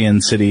Siberian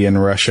city in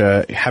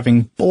Russia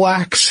having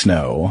black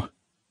snow.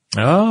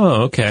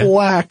 Oh, okay.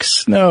 Black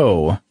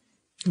snow.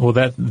 Well,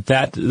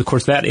 that of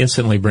course that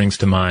instantly brings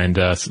to mind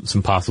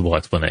some possible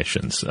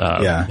explanations.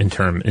 In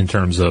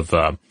terms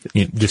of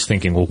just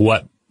thinking, well,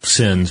 what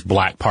sends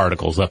black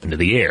particles up into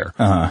the air?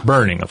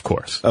 Burning, of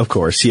course. Of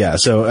course, yeah.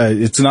 So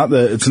it's not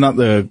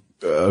the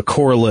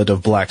correlate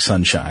of black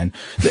sunshine,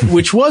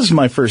 which was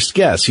my first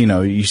guess. You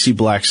know, you see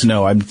black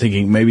snow, I'm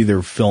thinking maybe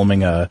they're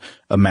filming a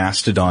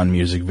Mastodon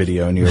music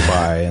video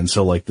nearby, and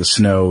so like the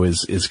snow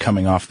is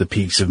coming off the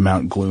peaks of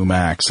Mount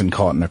Glumax and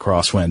caught in a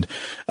crosswind.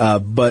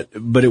 But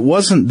it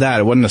wasn't that.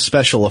 It wasn't a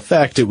special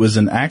effect. It was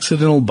an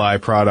accidental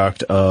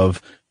byproduct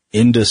of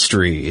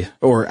industry,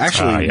 or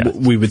actually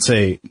we would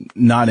say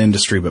not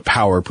industry, but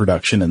power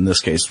production in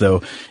this case,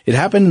 though. It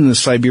happened in the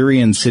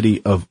Siberian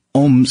city of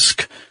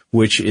Omsk,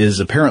 which is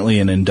apparently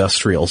an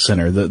industrial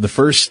center. The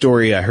first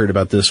story I heard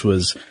about this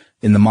was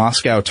in the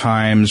Moscow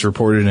Times,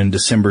 reported in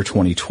December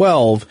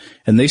 2012,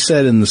 and they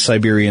said in the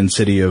Siberian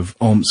city of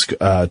Omsk,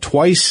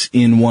 twice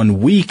in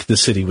 1 week the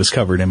city was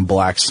covered in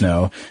black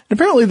snow. And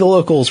apparently the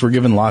locals were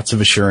given lots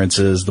of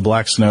assurances. The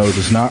black snow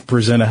does not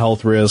present a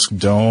health risk.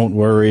 Don't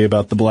worry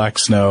about the black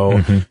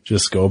snow.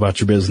 Just go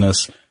about your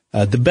business.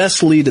 The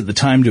best lead at the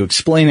time to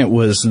explain it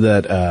was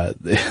that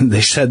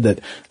they said that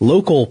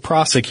local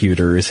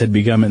prosecutors had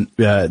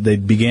they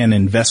began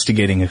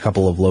investigating a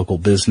couple of local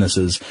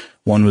businesses.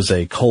 One was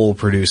a coal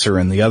producer,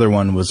 and the other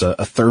one was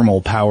a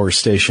thermal power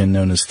station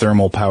known as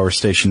Thermal Power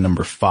Station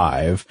Number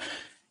 5.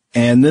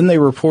 And then they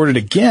reported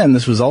again,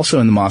 this was also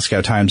in the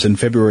Moscow Times in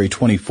February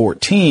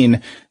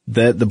 2014,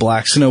 that the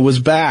black snow was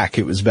back.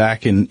 It was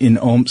back in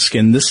Omsk,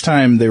 and this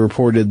time they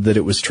reported that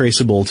it was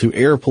traceable to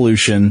air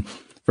pollution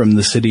from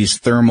the city's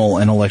thermal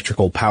and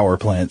electrical power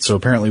plant. So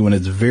apparently when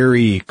it's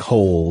very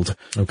cold,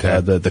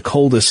 the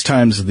coldest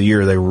times of the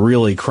year, they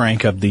really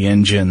crank up the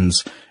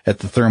engines at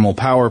the thermal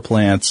power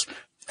plants,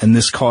 and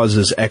this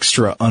causes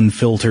extra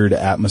unfiltered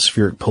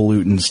atmospheric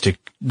pollutants to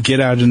get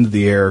out into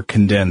the air,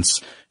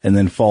 condense, and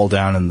then fall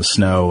down in the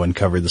snow and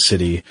cover the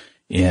city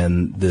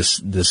in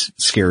this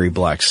scary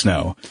black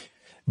snow.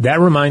 That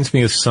reminds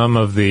me of some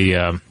of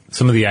the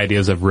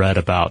ideas I've read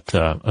about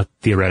a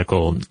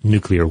theoretical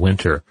nuclear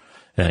winter,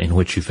 in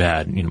which you've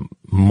had,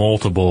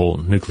 multiple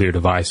nuclear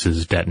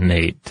devices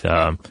detonate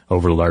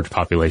over large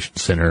population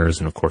centers,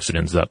 and of course it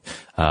ends up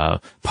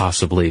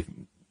possibly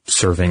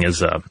serving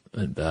as a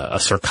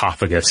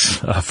sarcophagus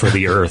for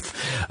the Earth,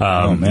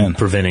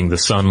 preventing the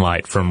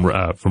sunlight from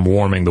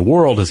warming the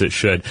world as it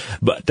should.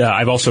 But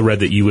I've also read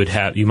that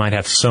you might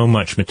have so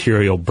much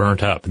material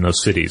burnt up in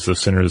those cities,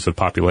 those centers of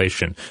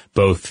population,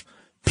 both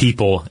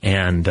people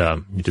and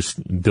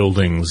just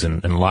buildings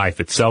and life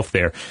itself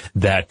there,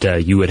 that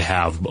you would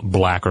have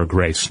black or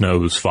gray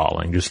snows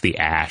falling, just the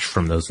ash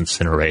from those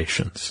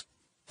incinerations.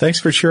 Thanks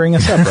for cheering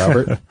us up,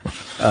 Robert.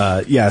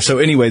 So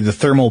anyway, the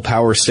thermal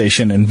power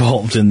station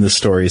involved in this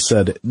story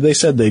said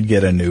they'd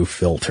get a new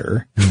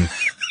filter.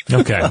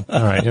 Okay,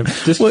 all right.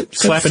 Just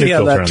slap a new filter on. See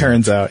how that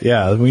turns out.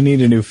 Yeah, we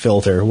need a new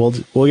filter. We'll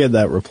get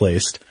that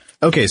replaced.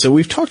 Okay, so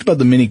we've talked about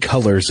the many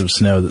colors of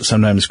snow that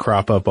sometimes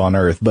crop up on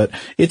Earth, but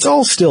it's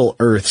all still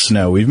Earth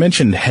snow. We've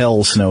mentioned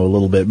hell snow a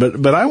little bit,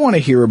 but I want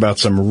to hear about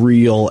some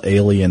real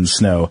alien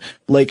snow.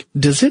 Like,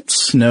 does it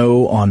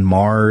snow on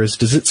Mars?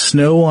 Does it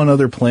snow on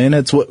other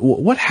planets?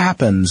 What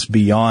happens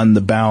beyond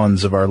the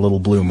bounds of our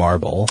little blue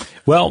marble?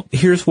 Well,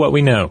 here's what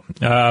we know.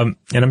 And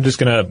I'm just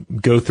gonna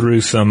go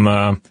through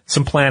some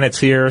planets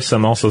here,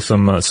 some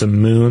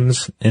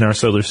moons in our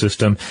solar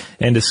system,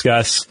 and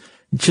discuss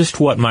just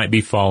what might be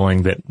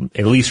falling that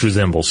at least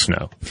resembles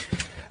snow.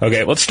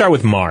 Okay, let's start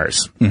with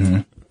Mars.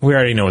 We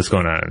already know what's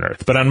going on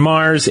Earth. But on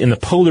Mars, in the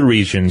polar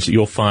regions,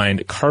 you'll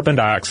find carbon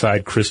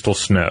dioxide crystal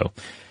snow.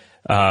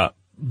 But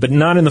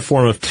not in the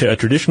form of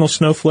traditional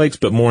snowflakes,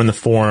 but more in the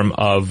form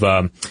of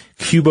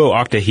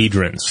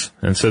cubo-octahedrons.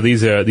 And so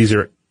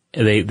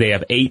they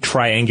have 8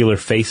 triangular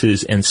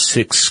faces and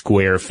 6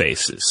 square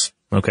faces.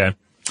 Okay?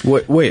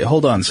 Wait,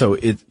 hold on. So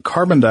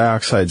carbon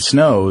dioxide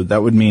snow,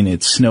 that would mean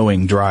it's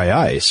snowing dry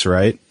ice,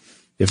 right?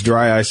 If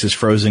dry ice is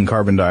frozen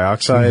carbon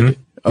dioxide.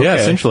 Mm-hmm. Okay. Yeah,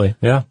 essentially.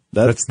 Yeah.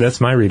 That's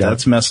my readout.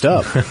 That's messed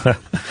up.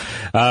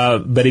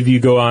 But if you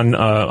go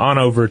on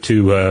over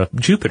to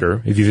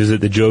Jupiter, if you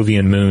visit the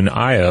Jovian moon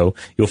Io,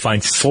 you'll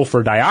find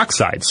sulfur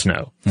dioxide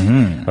snow.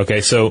 Mm-hmm.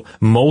 Okay, so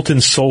molten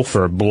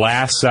sulfur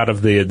blasts out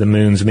of the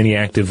moon's many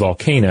active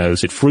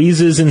volcanoes. It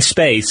freezes in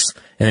space,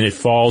 and then it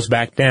falls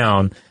back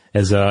down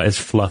as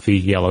fluffy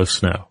yellow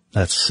snow.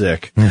 That's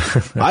sick.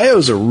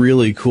 Io's a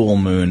really cool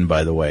moon,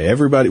 by the way.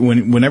 Everybody,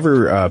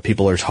 whenever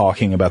people are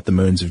talking about the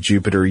moons of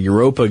Jupiter,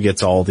 Europa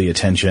gets all the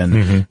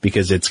attention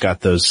because it's got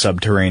those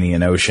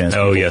subterranean oceans.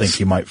 Oh, People think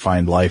you might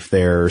find life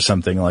there or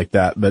something like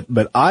that.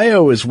 But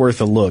Io is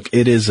worth a look.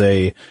 It is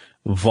a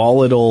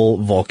volatile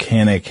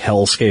volcanic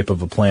hellscape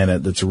of a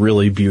planet that's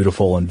really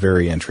beautiful and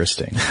very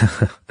interesting.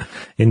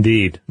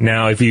 Indeed.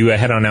 Now, if you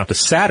head on out to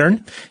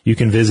Saturn, you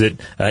can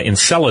visit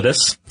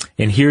Enceladus,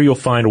 and here you'll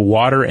find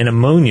water and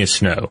ammonia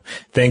snow,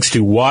 thanks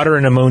to water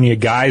and ammonia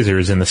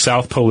geysers in the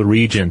South Polar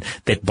region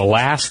that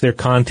blast their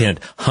content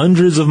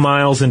hundreds of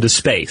miles into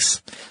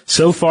space.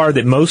 So far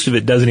that most of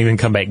it doesn't even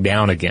come back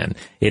down again.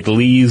 It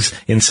leaves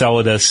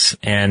Enceladus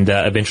and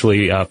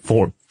eventually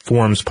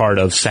forms part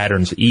of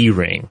Saturn's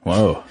E-ring.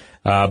 Whoa.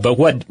 But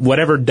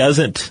whatever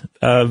doesn't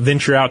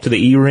venture out to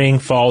the E-ring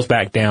falls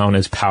back down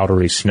as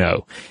powdery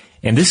snow.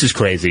 And this is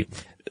crazy.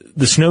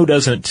 The snow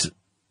doesn't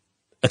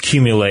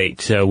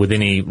accumulate with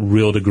any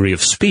real degree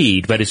of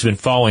speed, but it's been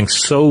falling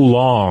so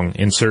long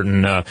in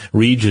certain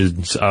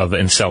regions of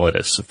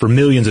Enceladus for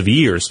millions of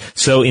years.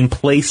 So in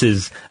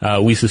places,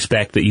 we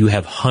suspect that you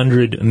have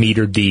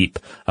 100-meter deep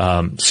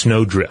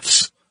snow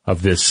drifts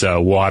of this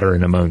water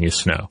and ammonia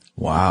snow.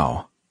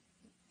 Wow.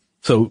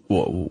 So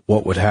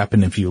what would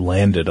happen if you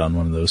landed on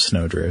one of those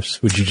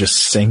snowdrifts? Would you just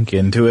sink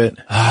into it?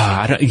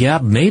 Yeah,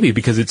 maybe,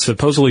 because it's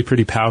supposedly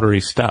pretty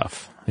powdery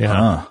stuff.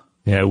 Yeah.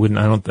 Yeah, it wouldn't,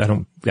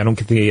 I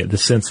don't get the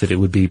sense that it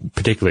would be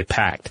particularly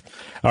packed.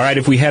 All right,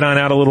 if we head on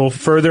out a little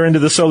further into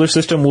the solar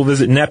system, we'll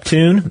visit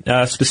Neptune.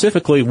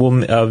 Specifically,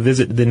 we'll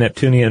visit the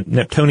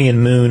Neptunian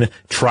moon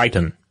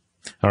Triton.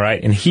 All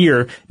right, and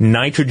here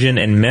nitrogen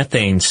and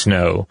methane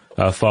snow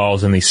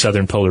falls in the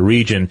southern polar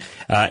region,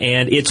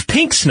 and it's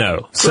pink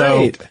snow. Great.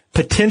 So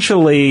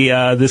potentially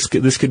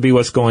this could be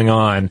what's going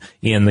on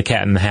in the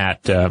Cat in the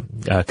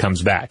Hat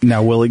comes back.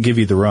 Now, will it give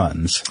you the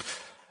runs?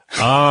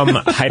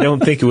 I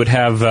don't think it would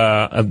have.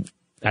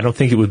 I don't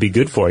think it would be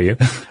good for you.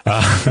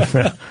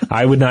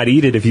 I would not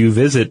eat it if you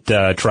visit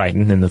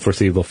Triton in the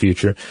foreseeable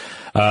future.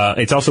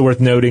 It's also worth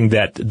noting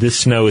that this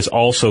snow is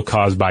also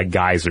caused by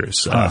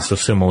geysers, so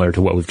similar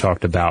to what we've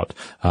talked about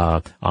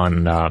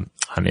on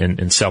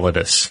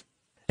Enceladus.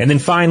 And then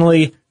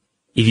finally,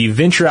 if you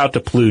venture out to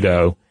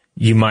Pluto,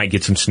 you might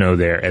get some snow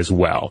there as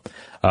well.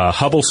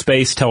 Hubble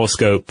Space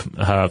Telescope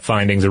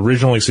findings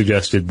originally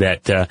suggested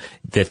that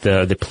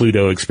the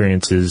Pluto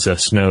experiences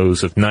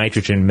snows of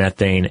nitrogen,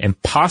 methane,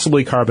 and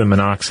possibly carbon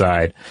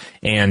monoxide.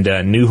 And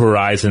New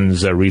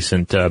Horizons'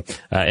 recent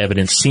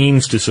evidence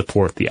seems to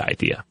support the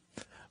idea.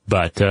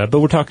 But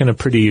we're talking a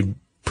pretty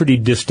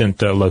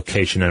distant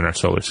location in our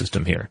solar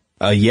system here.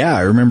 Yeah,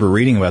 I remember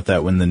reading about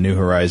that when the New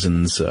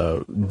Horizons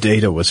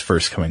data was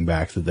first coming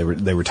back, that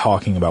they were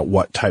talking about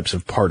what types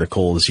of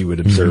particles you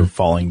would observe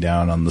falling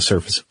down on the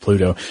surface of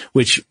Pluto,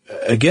 which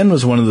again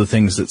was one of the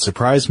things that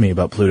surprised me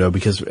about Pluto,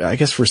 because I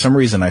guess for some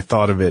reason I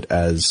thought of it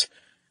as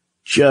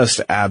just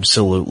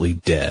absolutely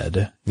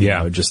dead. Yeah.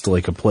 You know, just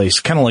like a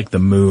place kind of like the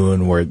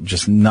moon where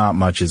just not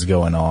much is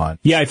going on.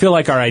 Yeah, I feel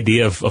like our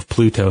idea of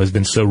Pluto has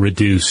been so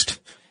reduced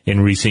in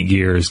recent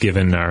years,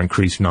 given our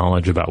increased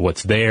knowledge about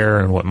what's there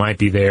and what might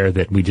be there,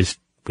 that we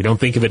don't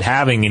think of it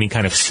having any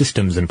kind of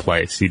systems in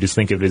place. You just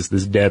think of it as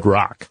this dead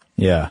rock.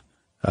 Yeah.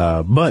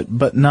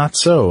 But not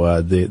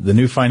so. The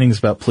new findings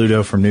about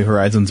Pluto from New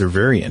Horizons are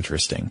very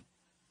interesting.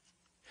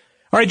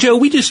 All right, Joe,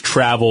 we just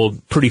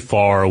traveled pretty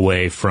far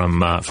away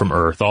from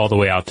Earth, all the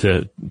way out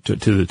to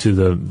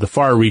the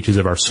far reaches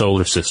of our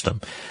solar system.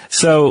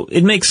 So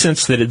it makes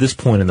sense that at this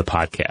point in the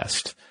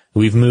podcast,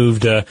 we've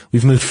moved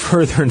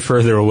further and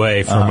further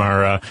away from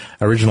our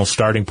original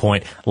starting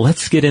point.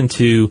 Let's get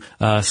into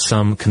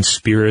some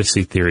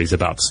conspiracy theories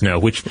about snow,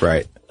 which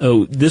right.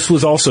 Oh, this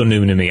was also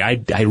new to me.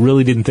 I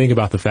really didn't think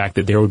about the fact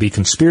that there would be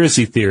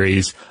conspiracy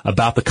theories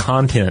about the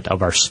content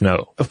of our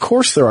snow. Of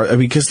course there are,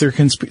 because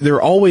there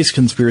are always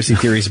conspiracy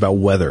theories about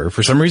weather.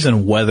 For some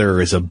reason, weather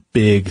is a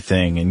big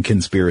thing in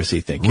conspiracy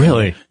thinking.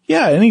 Really?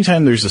 Yeah,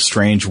 anytime there's a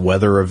strange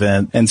weather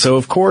event. And so,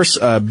 of course,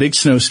 big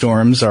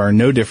snowstorms are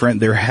no different.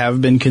 There have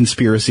been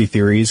conspiracy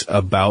theories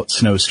about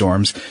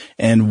snowstorms,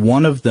 and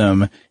one of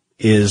them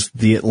is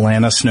the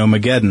Atlanta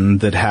Snowmageddon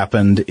that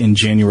happened in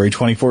January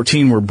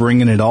 2014. We're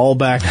bringing it all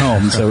back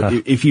home.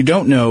 So if you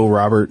don't know,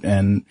 Robert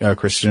and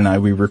Christian and I,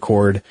 we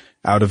record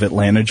out of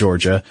Atlanta,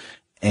 Georgia.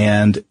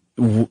 And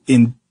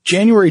in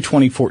January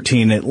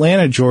 2014,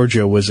 Atlanta,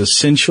 Georgia was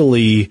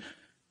essentially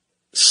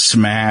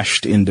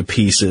smashed into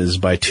pieces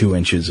by 2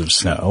 inches of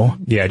snow.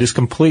 Yeah, just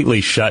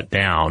completely shut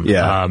down.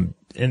 Yeah.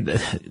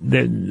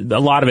 a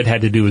lot of it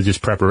had to do with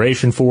just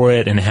preparation for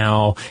it and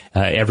how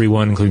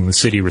everyone, including the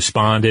city,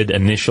 responded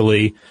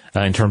initially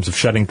in terms of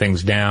shutting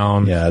things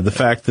down. Yeah, the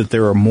fact that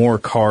there are more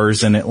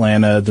cars in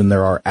Atlanta than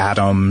there are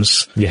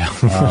atoms. Yeah.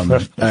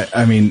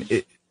 I mean,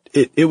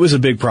 it was a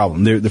big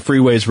problem. The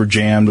freeways were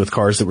jammed with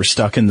cars that were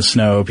stuck in the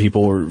snow.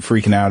 People were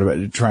freaking out about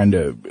it, trying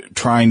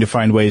to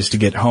find ways to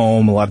get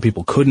home. A lot of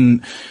people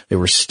couldn't. They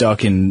were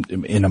stuck in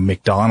a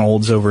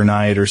McDonald's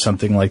overnight or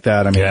something like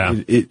that. I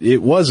mean,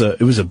 it was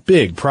a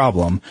big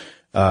problem.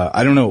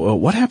 I don't know.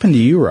 What happened to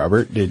you,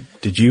 Robert?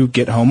 Did you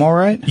get home all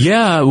right?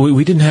 Yeah,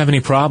 we didn't have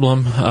any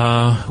problem.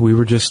 We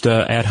were just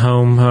at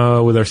home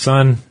with our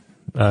son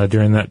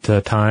during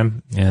that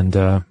time,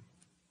 and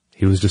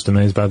he was just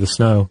amazed by the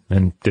snow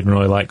and didn't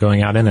really like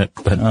going out in it.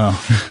 But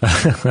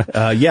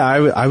yeah,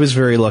 I was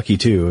very lucky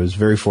too. I was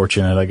very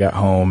fortunate. I got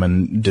home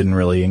and didn't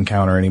really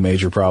encounter any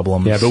major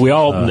problems. Yeah,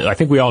 but I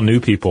think we all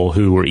knew people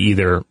who were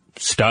either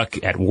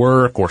stuck at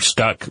work or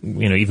stuck,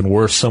 even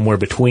worse, somewhere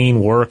between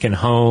work and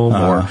home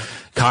or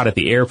caught at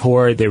the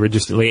airport. They were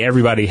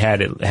everybody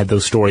had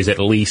those stories at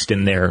least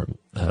in their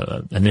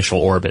initial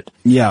orbit.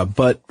 Yeah,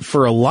 but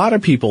for a lot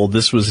of people,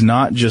 this was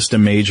not just a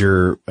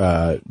major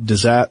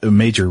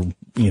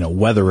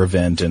weather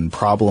event and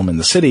problem in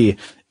the city.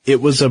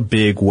 It was a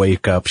big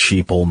wake up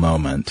sheeple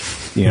moment.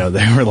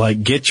 They were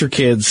like, get your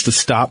kids to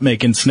stop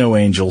making snow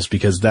angels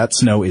because that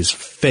snow is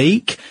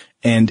fake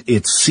and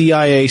it's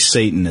CIA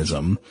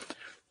Satanism.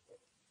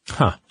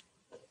 Huh.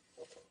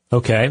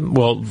 Okay.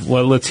 Well,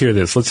 let's hear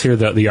this. Let's hear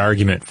the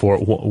argument for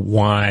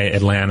why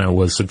Atlanta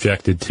was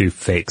subjected to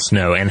fake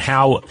snow. And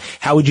how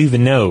would you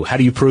even know? How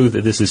do you prove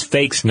that this is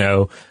fake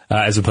snow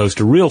as opposed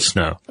to real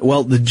snow?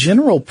 Well, the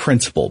general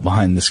principle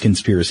behind this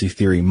conspiracy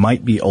theory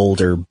might be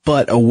older,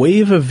 but a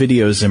wave of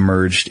videos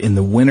emerged in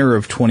the winter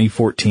of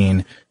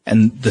 2014,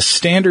 and the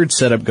standard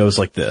setup goes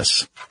like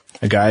this.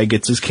 A guy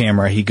gets his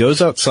camera, he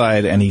goes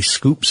outside, and he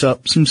scoops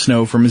up some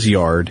snow from his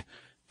yard,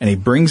 and he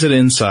brings it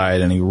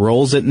inside, and he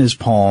rolls it in his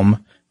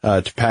palm,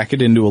 to pack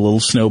it into a little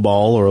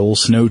snowball or a little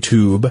snow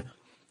tube,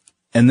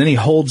 and then he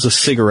holds a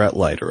cigarette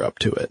lighter up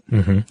to it.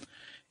 Mm-hmm.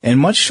 And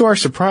much to our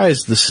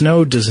surprise, the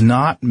snow does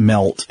not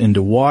melt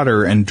into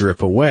water and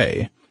drip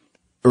away,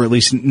 or at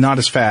least not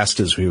as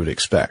fast as we would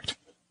expect.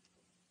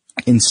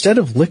 Instead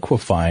of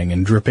liquefying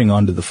and dripping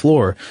onto the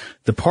floor,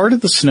 the part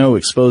of the snow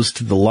exposed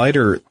to the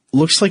lighter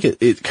looks like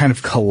it kind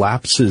of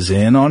collapses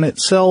in on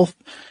itself,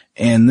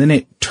 and then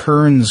it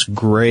turns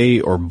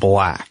gray or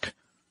black.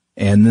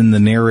 And then the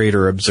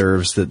narrator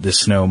observes that this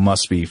snow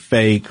must be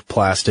fake,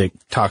 plastic,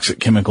 toxic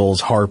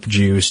chemicals, HARP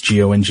juice,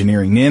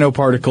 geoengineering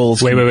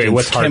nanoparticles. Wait.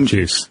 What's HARP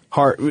juice?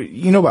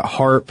 You know about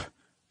HARP?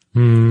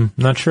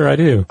 Not sure I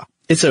do.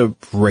 It's a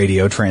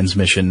radio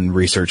transmission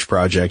research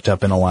project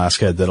up in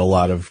Alaska that a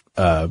lot of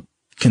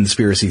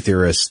conspiracy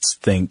theorists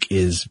think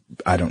is,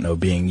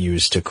 being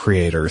used to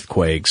create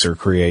earthquakes or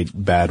create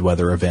bad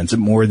weather events.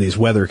 More of these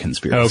weather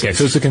conspiracies. Okay,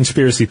 so it's a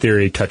conspiracy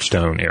theory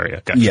touchstone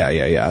area. Gotcha.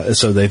 Yeah.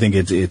 So they think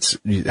it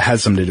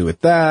has something to do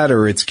with that,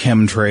 or it's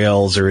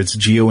chemtrails, or it's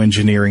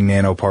geoengineering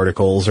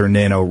nanoparticles, or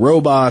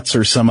nanorobots,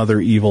 or some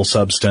other evil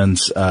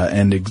substance,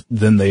 and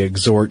then they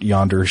exhort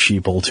yonder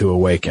sheeple to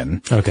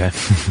awaken. Okay.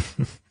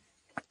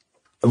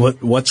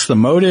 What's the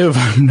motive?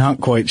 I'm not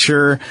quite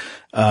sure.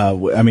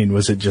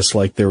 Was it just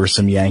like there were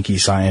some Yankee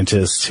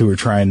scientists who were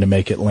trying to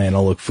make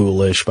Atlanta look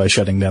foolish by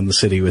shutting down the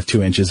city with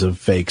 2 inches of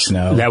fake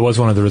snow? That was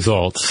one of the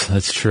results.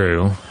 That's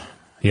true.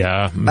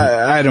 Yeah.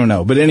 I don't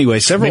know. But anyway,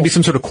 maybe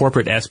some sort of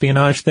corporate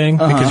espionage thing,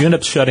 because you end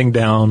up shutting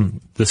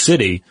down the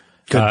city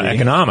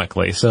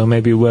economically. So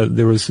maybe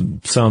there was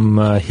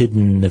some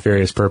hidden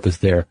nefarious purpose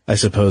there. I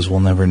suppose we'll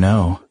never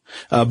know.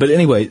 But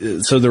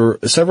anyway, so there were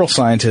several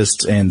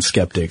scientists and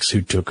skeptics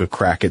who took a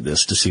crack at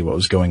this to see what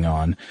was going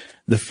on.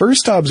 The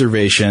first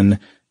observation,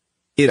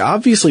 it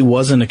obviously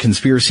wasn't a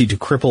conspiracy to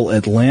cripple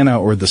Atlanta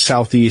or the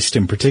Southeast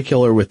in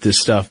particular with this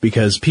stuff,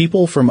 because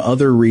people from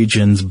other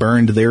regions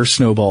burned their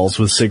snowballs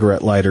with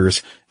cigarette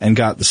lighters and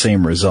got the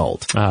same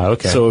result.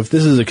 Okay. So if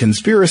this is a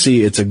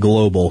conspiracy, it's a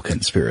global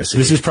conspiracy.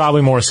 This is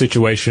probably more a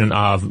situation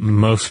of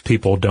most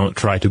people don't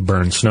try to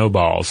burn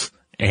snowballs.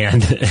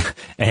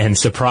 And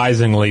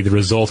surprisingly, the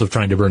result of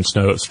trying to burn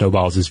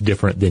snowballs is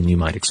different than you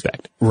might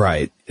expect.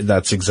 Right.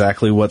 That's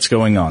exactly what's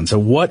going on. So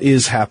what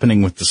is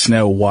happening with the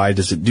snow? Why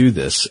does it do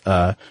this?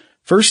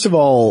 First of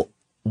all,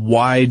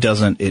 why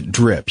doesn't it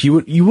drip?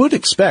 You would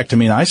expect,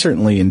 I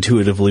certainly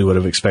intuitively would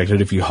have expected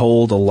if you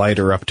hold a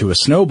lighter up to a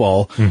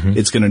snowball,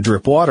 it's going to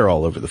drip water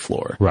all over the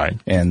floor. Right.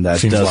 And that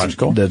seems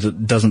logical.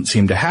 Doesn't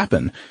seem to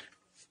happen.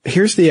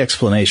 Here's the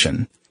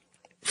explanation.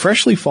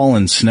 Freshly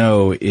fallen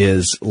snow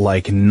is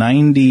like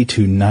 90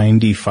 to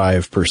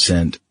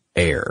 95%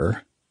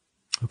 air.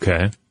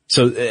 Okay.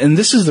 So, and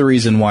this is the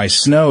reason why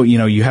snow,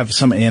 you have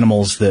some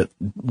animals that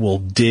will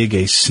dig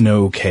a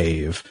snow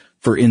cave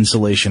for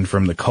insulation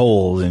from the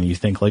cold, and you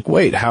think like,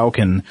 wait, how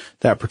can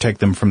that protect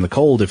them from the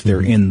cold if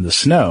they're in the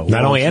snow?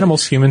 Not only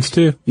animals, humans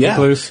too.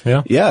 Yeah.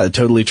 Yeah,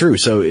 totally true.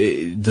 So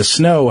the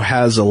snow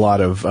has a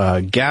lot of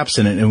gaps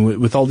in it, and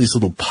with all these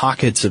little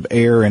pockets of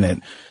air in it,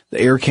 the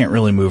air can't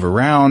really move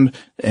around,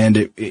 and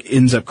it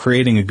ends up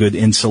creating a good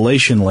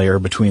insulation layer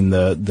between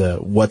the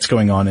what's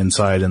going on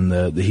inside and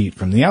the heat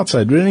from the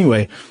outside. But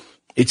anyway,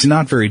 it's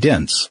not very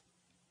dense.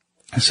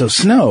 So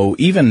snow,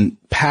 even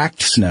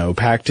packed snow,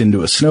 packed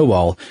into a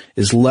snowball,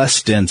 is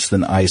less dense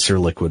than ice or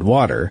liquid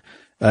water.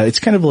 It's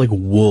kind of like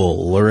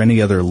wool or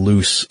any other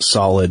loose,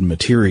 solid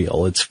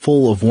material. It's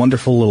full of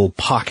wonderful little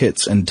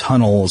pockets and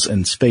tunnels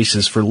and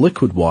spaces for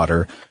liquid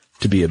water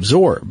to be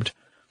absorbed.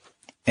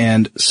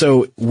 And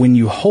so when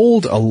you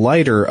hold a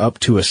lighter up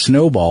to a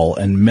snowball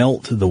and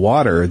melt the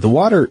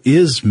water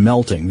is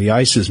melting. The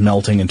ice is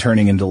melting and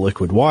turning into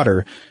liquid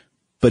water,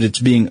 but it's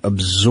being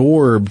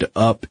absorbed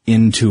up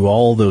into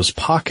all those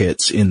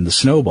pockets in the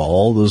snowball,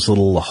 all those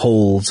little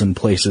holes and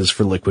places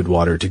for liquid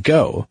water to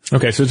go.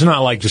 Okay, so it's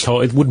not like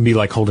it wouldn't be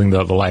like holding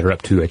the lighter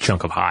up to a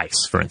chunk of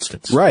ice, for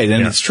instance. Right,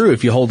 and it's true.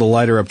 If you hold the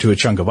lighter up to a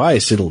chunk of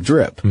ice, it'll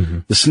drip. Mm-hmm.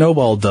 The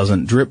snowball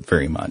doesn't drip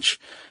very much.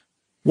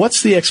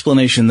 What's the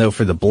explanation, though,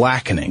 for the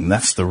blackening?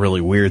 That's the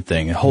really weird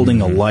thing.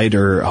 Holding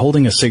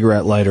a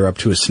cigarette lighter up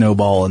to a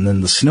snowball, and then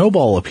the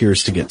snowball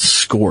appears to get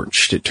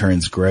scorched. It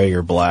turns gray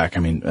or black.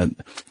 I mean,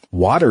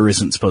 water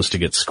isn't supposed to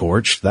get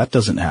scorched. That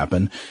doesn't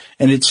happen.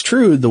 And it's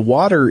true, the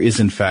water is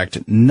in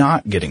fact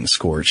not getting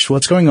scorched.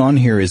 What's going on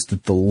here is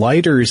that the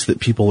lighters that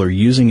people are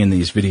using in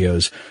these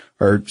videos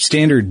are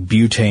standard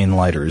butane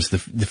lighters. The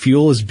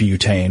fuel is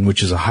butane,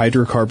 which is a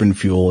hydrocarbon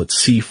fuel.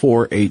 It's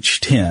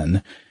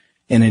C4H10.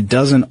 And it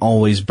doesn't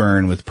always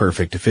burn with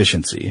perfect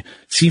efficiency.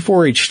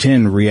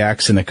 C4H10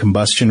 reacts in a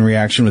combustion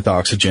reaction with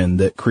oxygen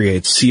that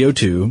creates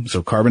CO2,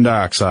 so carbon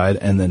dioxide,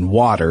 and then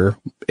water,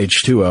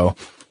 H2O.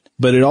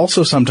 But it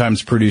also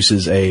sometimes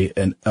produces a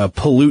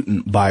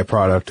pollutant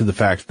byproduct of the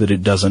fact that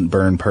it doesn't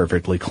burn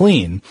perfectly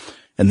clean.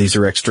 And these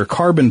are extra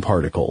carbon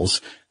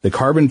particles. The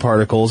carbon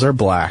particles are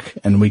black,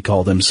 and we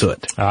call them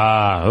soot.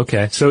 Ah,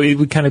 okay. So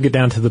we kind of get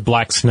down to the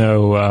black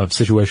snow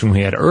situation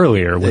we had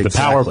earlier with the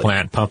power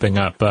plant pumping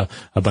up a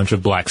bunch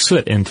of black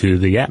soot into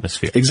the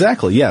atmosphere.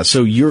 Exactly, yeah.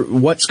 So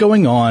what's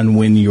going on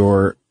when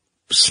your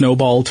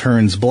snowball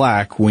turns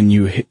black when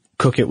you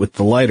cook it with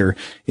the lighter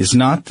is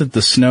not that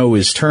the snow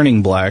is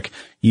turning black.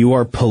 You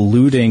are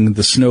polluting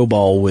the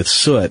snowball with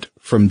soot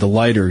from the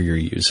lighter you're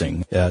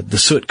using. The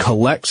soot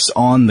collects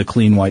on the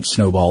clean white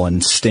snowball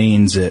and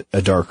stains it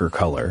a darker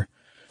color.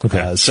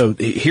 Okay. So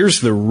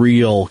here's the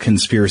real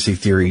conspiracy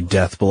theory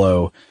death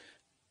blow.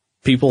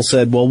 People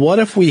said, well, what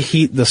if we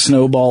heat the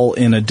snowball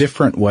in a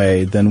different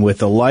way than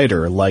with a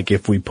lighter? Like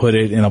if we put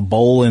it in a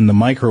bowl in the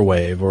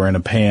microwave or in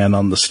a pan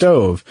on the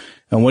stove.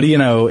 And what do you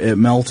know? It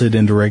melted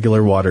into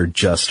regular water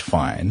just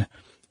fine.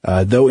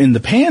 Though in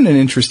the pan, an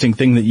interesting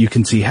thing that you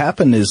can see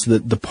happen is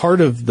that the part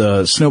of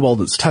the snowball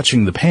that's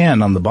touching the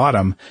pan on the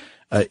bottom,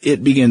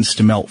 it begins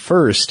to melt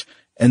first,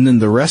 and then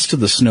the rest of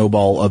the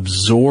snowball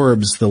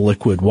absorbs the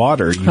liquid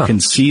water. You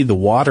can see the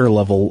water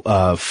level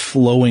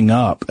flowing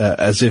up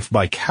as if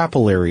by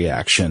capillary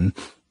action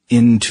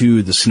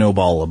into the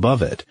snowball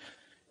above it.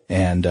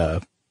 And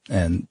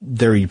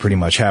there you pretty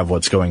much have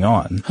what's going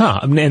on.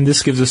 And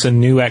this gives us a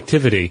new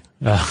activity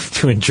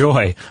to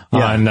enjoy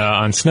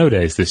on snow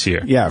days this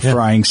year. Yeah,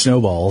 frying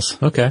snowballs.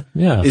 Okay,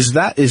 yeah.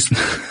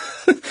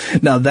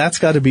 Now that's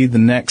got to be the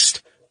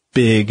next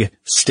big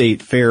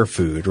state fair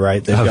food,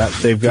 right?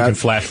 They've got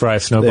flash fry a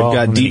snowball.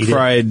 They've got deep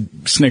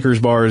fried Snickers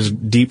bars,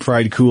 deep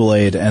fried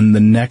Kool-Aid, and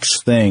the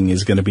next thing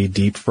is going to be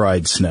deep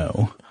fried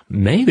snow.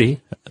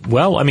 Maybe.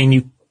 Well, I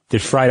mean,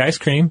 there's fried ice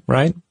cream,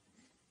 right?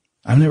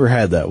 I've never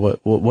had that.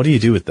 What do you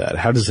do with that?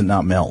 How does it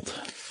not melt?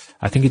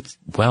 I think it's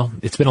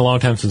been a long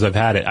time since I've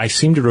had it. I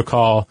seem to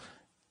recall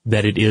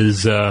that it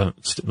is,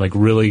 like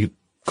really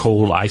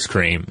cold ice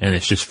cream, and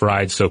it's just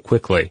fried so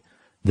quickly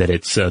that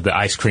it's, the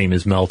ice cream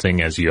is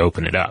melting as you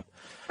open it up.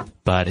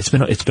 But it's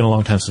been a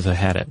long time since I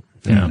had it.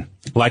 Yeah.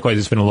 Likewise,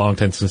 it's been a long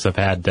time since I've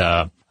had,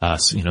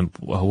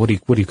 what do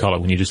you call it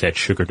when you just add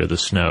sugar to the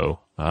snow,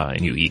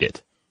 and you eat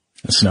it?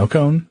 A snow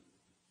cone?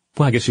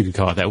 Well, I guess you could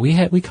call it that.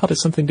 We called it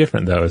something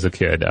different though as a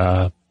kid.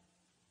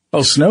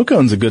 Snow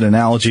cone's a good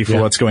analogy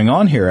for what's going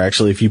on here.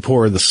 Actually, if you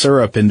pour the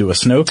syrup into a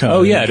snow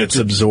cone, it gets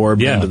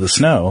absorbed into the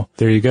snow.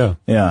 There you go.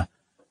 Yeah.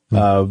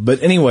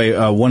 But anyway,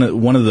 one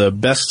of the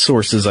best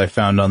sources I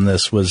found on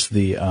this was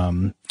the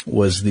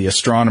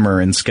astronomer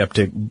and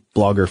skeptic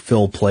blogger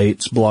Phil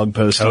Plate's blog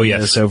post on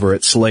this over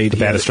at Slate. The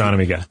Bad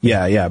Astronomy guy.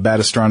 Yeah, Bad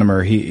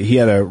Astronomer. He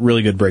had a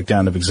really good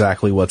breakdown of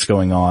exactly what's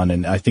going on,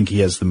 and I think he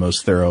has the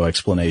most thorough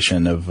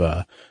explanation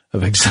of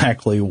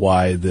exactly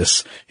why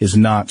this is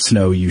not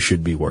snow you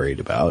should be worried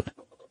about.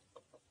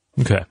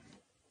 Okay.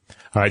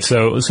 All right.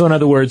 So in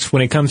other words,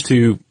 when it comes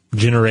to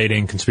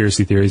generating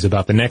conspiracy theories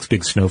about the next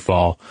big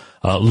snowfall,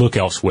 look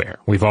elsewhere.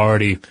 We've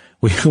already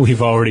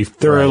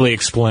thoroughly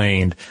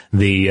explained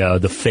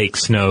the fake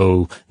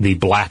snow, the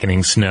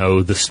blackening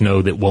snow, the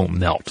snow that won't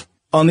melt.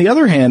 On the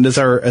other hand, as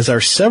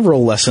our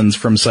several lessons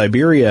from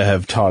Siberia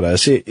have taught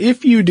us,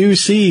 if you do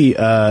see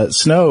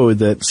snow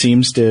that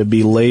seems to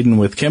be laden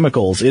with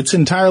chemicals, it's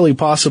entirely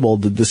possible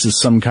that this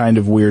is some kind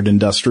of weird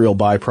industrial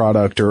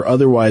byproduct or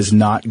otherwise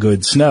not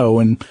good snow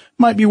and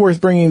might be worth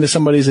bringing to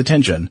somebody's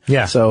attention.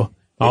 Yeah. So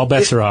all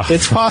bets are off.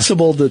 It's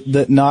possible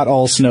that not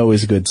all snow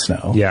is good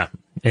snow. Yeah.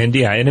 And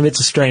if it's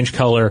a strange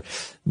color,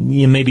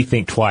 you maybe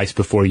think twice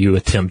before you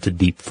attempt to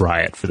deep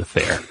fry it for the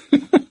fair.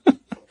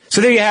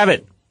 So there you have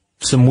it.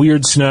 Some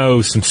weird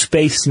snow, some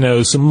space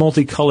snow, some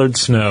multicolored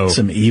snow.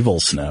 Some evil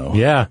snow.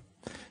 Yeah.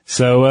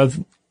 So,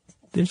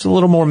 there's a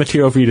little more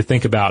material for you to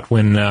think about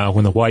when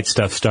the white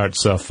stuff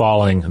starts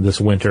falling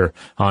this winter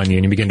on you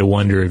and you begin to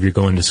wonder if you're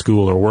going to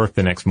school or work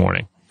the next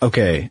morning.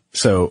 Okay.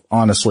 So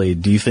honestly,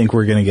 do you think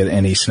we're going to get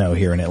any snow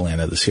here in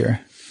Atlanta this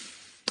year?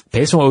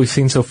 Based on what we've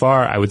seen so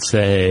far, I would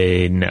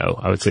say no.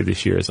 I would say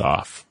this year is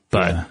off.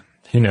 But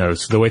who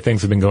knows? The way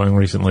things have been going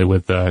recently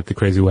with the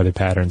crazy weather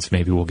patterns,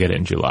 maybe we'll get it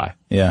in July.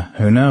 Yeah,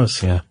 who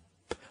knows? Yeah.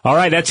 All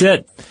right, that's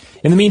it.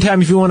 In the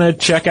meantime, if you want to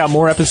check out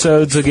more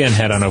episodes, again,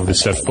 head on over to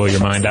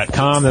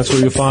StuffToBlowYourMind.com. That's where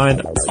you'll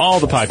find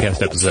all the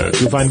podcast episodes.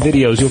 You'll find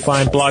videos. You'll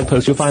find blog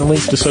posts. You'll find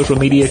links to social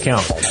media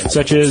accounts,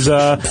 such as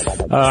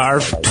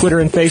our Twitter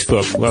and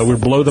Facebook. We're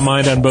Blow the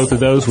Mind on both of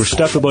those. We're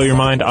Stuff to Blow Your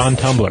Mind on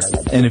Tumblr.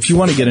 And if you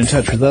want to get in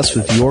touch with us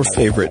with your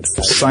favorite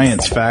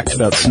science fact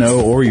about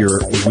snow or your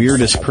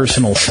weirdest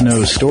personal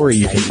snow story,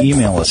 you can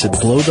email us at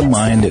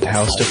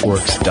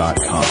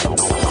blowthemind@howstuffworks.com.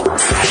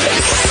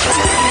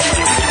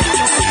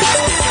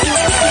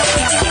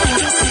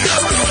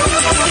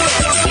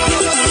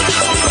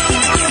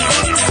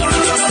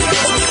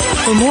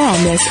 For more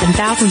on this and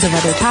thousands of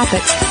other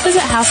topics,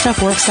 visit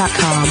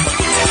howstuffworks.com.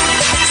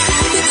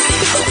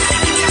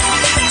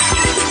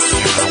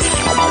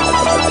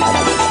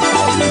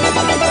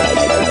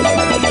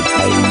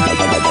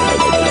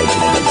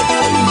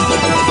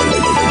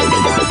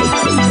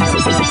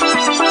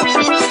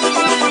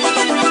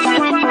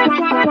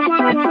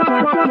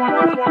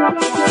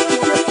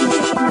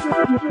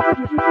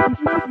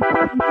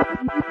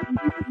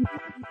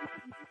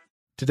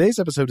 Today's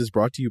episode is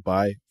brought to you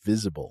by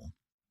Visible.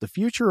 The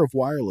future of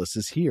wireless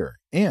is here,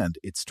 and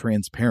it's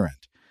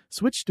transparent.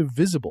 Switch to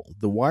Visible,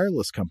 the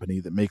wireless company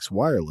that makes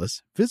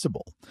wireless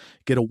visible.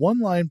 Get a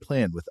one-line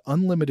plan with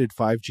unlimited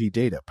 5G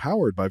data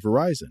powered by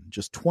Verizon,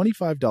 just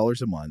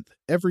 $25 a month,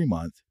 every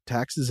month,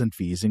 taxes and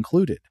fees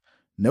included.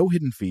 No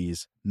hidden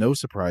fees, no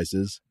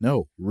surprises,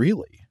 no,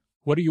 really.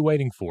 What are you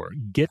waiting for?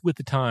 Get with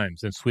the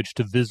times and switch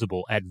to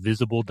Visible at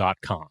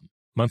Visible.com.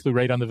 Monthly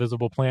rate on the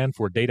Visible plan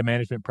for data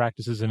management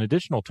practices and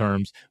additional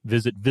terms,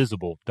 visit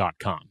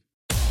Visible.com.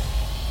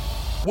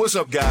 What's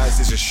up, guys?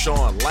 This is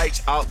Sean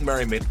Lights Out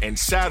Merriman, and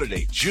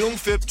Saturday, June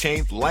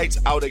 15th, Lights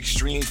Out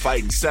Extreme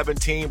Fighting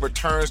 17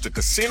 returns to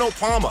Casino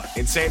Palma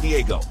in San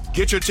Diego.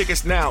 Get your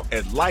tickets now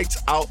at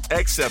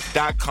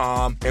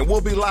lightsoutxf.com, and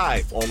we'll be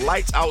live on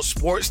Lights Out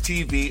Sports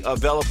TV,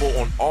 available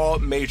on all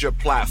major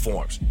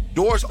platforms.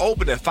 Doors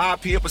open at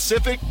 5 p.m.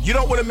 Pacific. You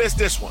don't want to miss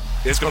this one.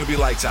 It's going to be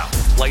Lights Out.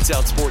 Lights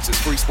Out Sports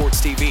is free sports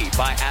TV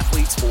by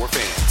athletes for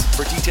fans.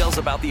 For details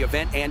about the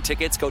event and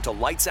tickets, go to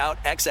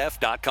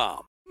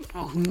lightsoutxf.com.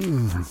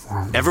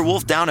 Ever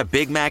wolfed down a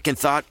Big Mac and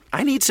thought,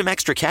 I need some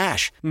extra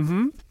cash?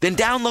 Mm-hmm. Then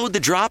download the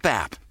Drop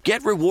app.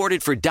 Get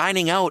rewarded for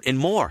dining out and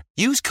more.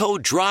 Use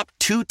code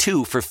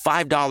DROP22 for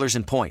 $5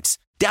 in points.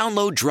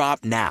 Download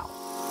Drop now.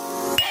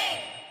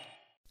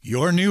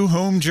 Your new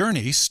home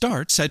journey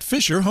starts at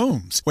Fisher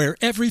Homes, where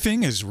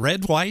everything is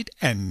red, white,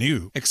 and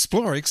new.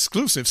 Explore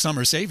exclusive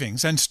summer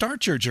savings and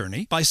start your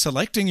journey by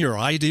selecting your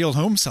ideal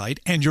home site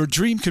and your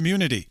dream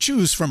community.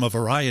 Choose from a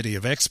variety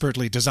of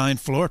expertly designed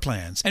floor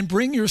plans and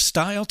bring your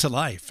style to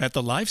life at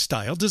the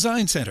Lifestyle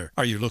Design Center.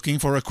 Are you looking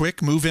for a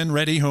quick move-in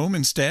ready home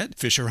instead?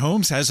 Fisher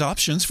Homes has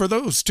options for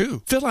those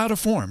too. Fill out a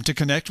form to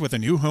connect with a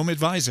new home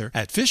advisor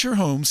at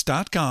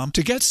fisherhomes.com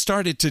to get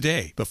started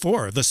today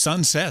before the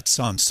sun sets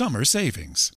on summer savings.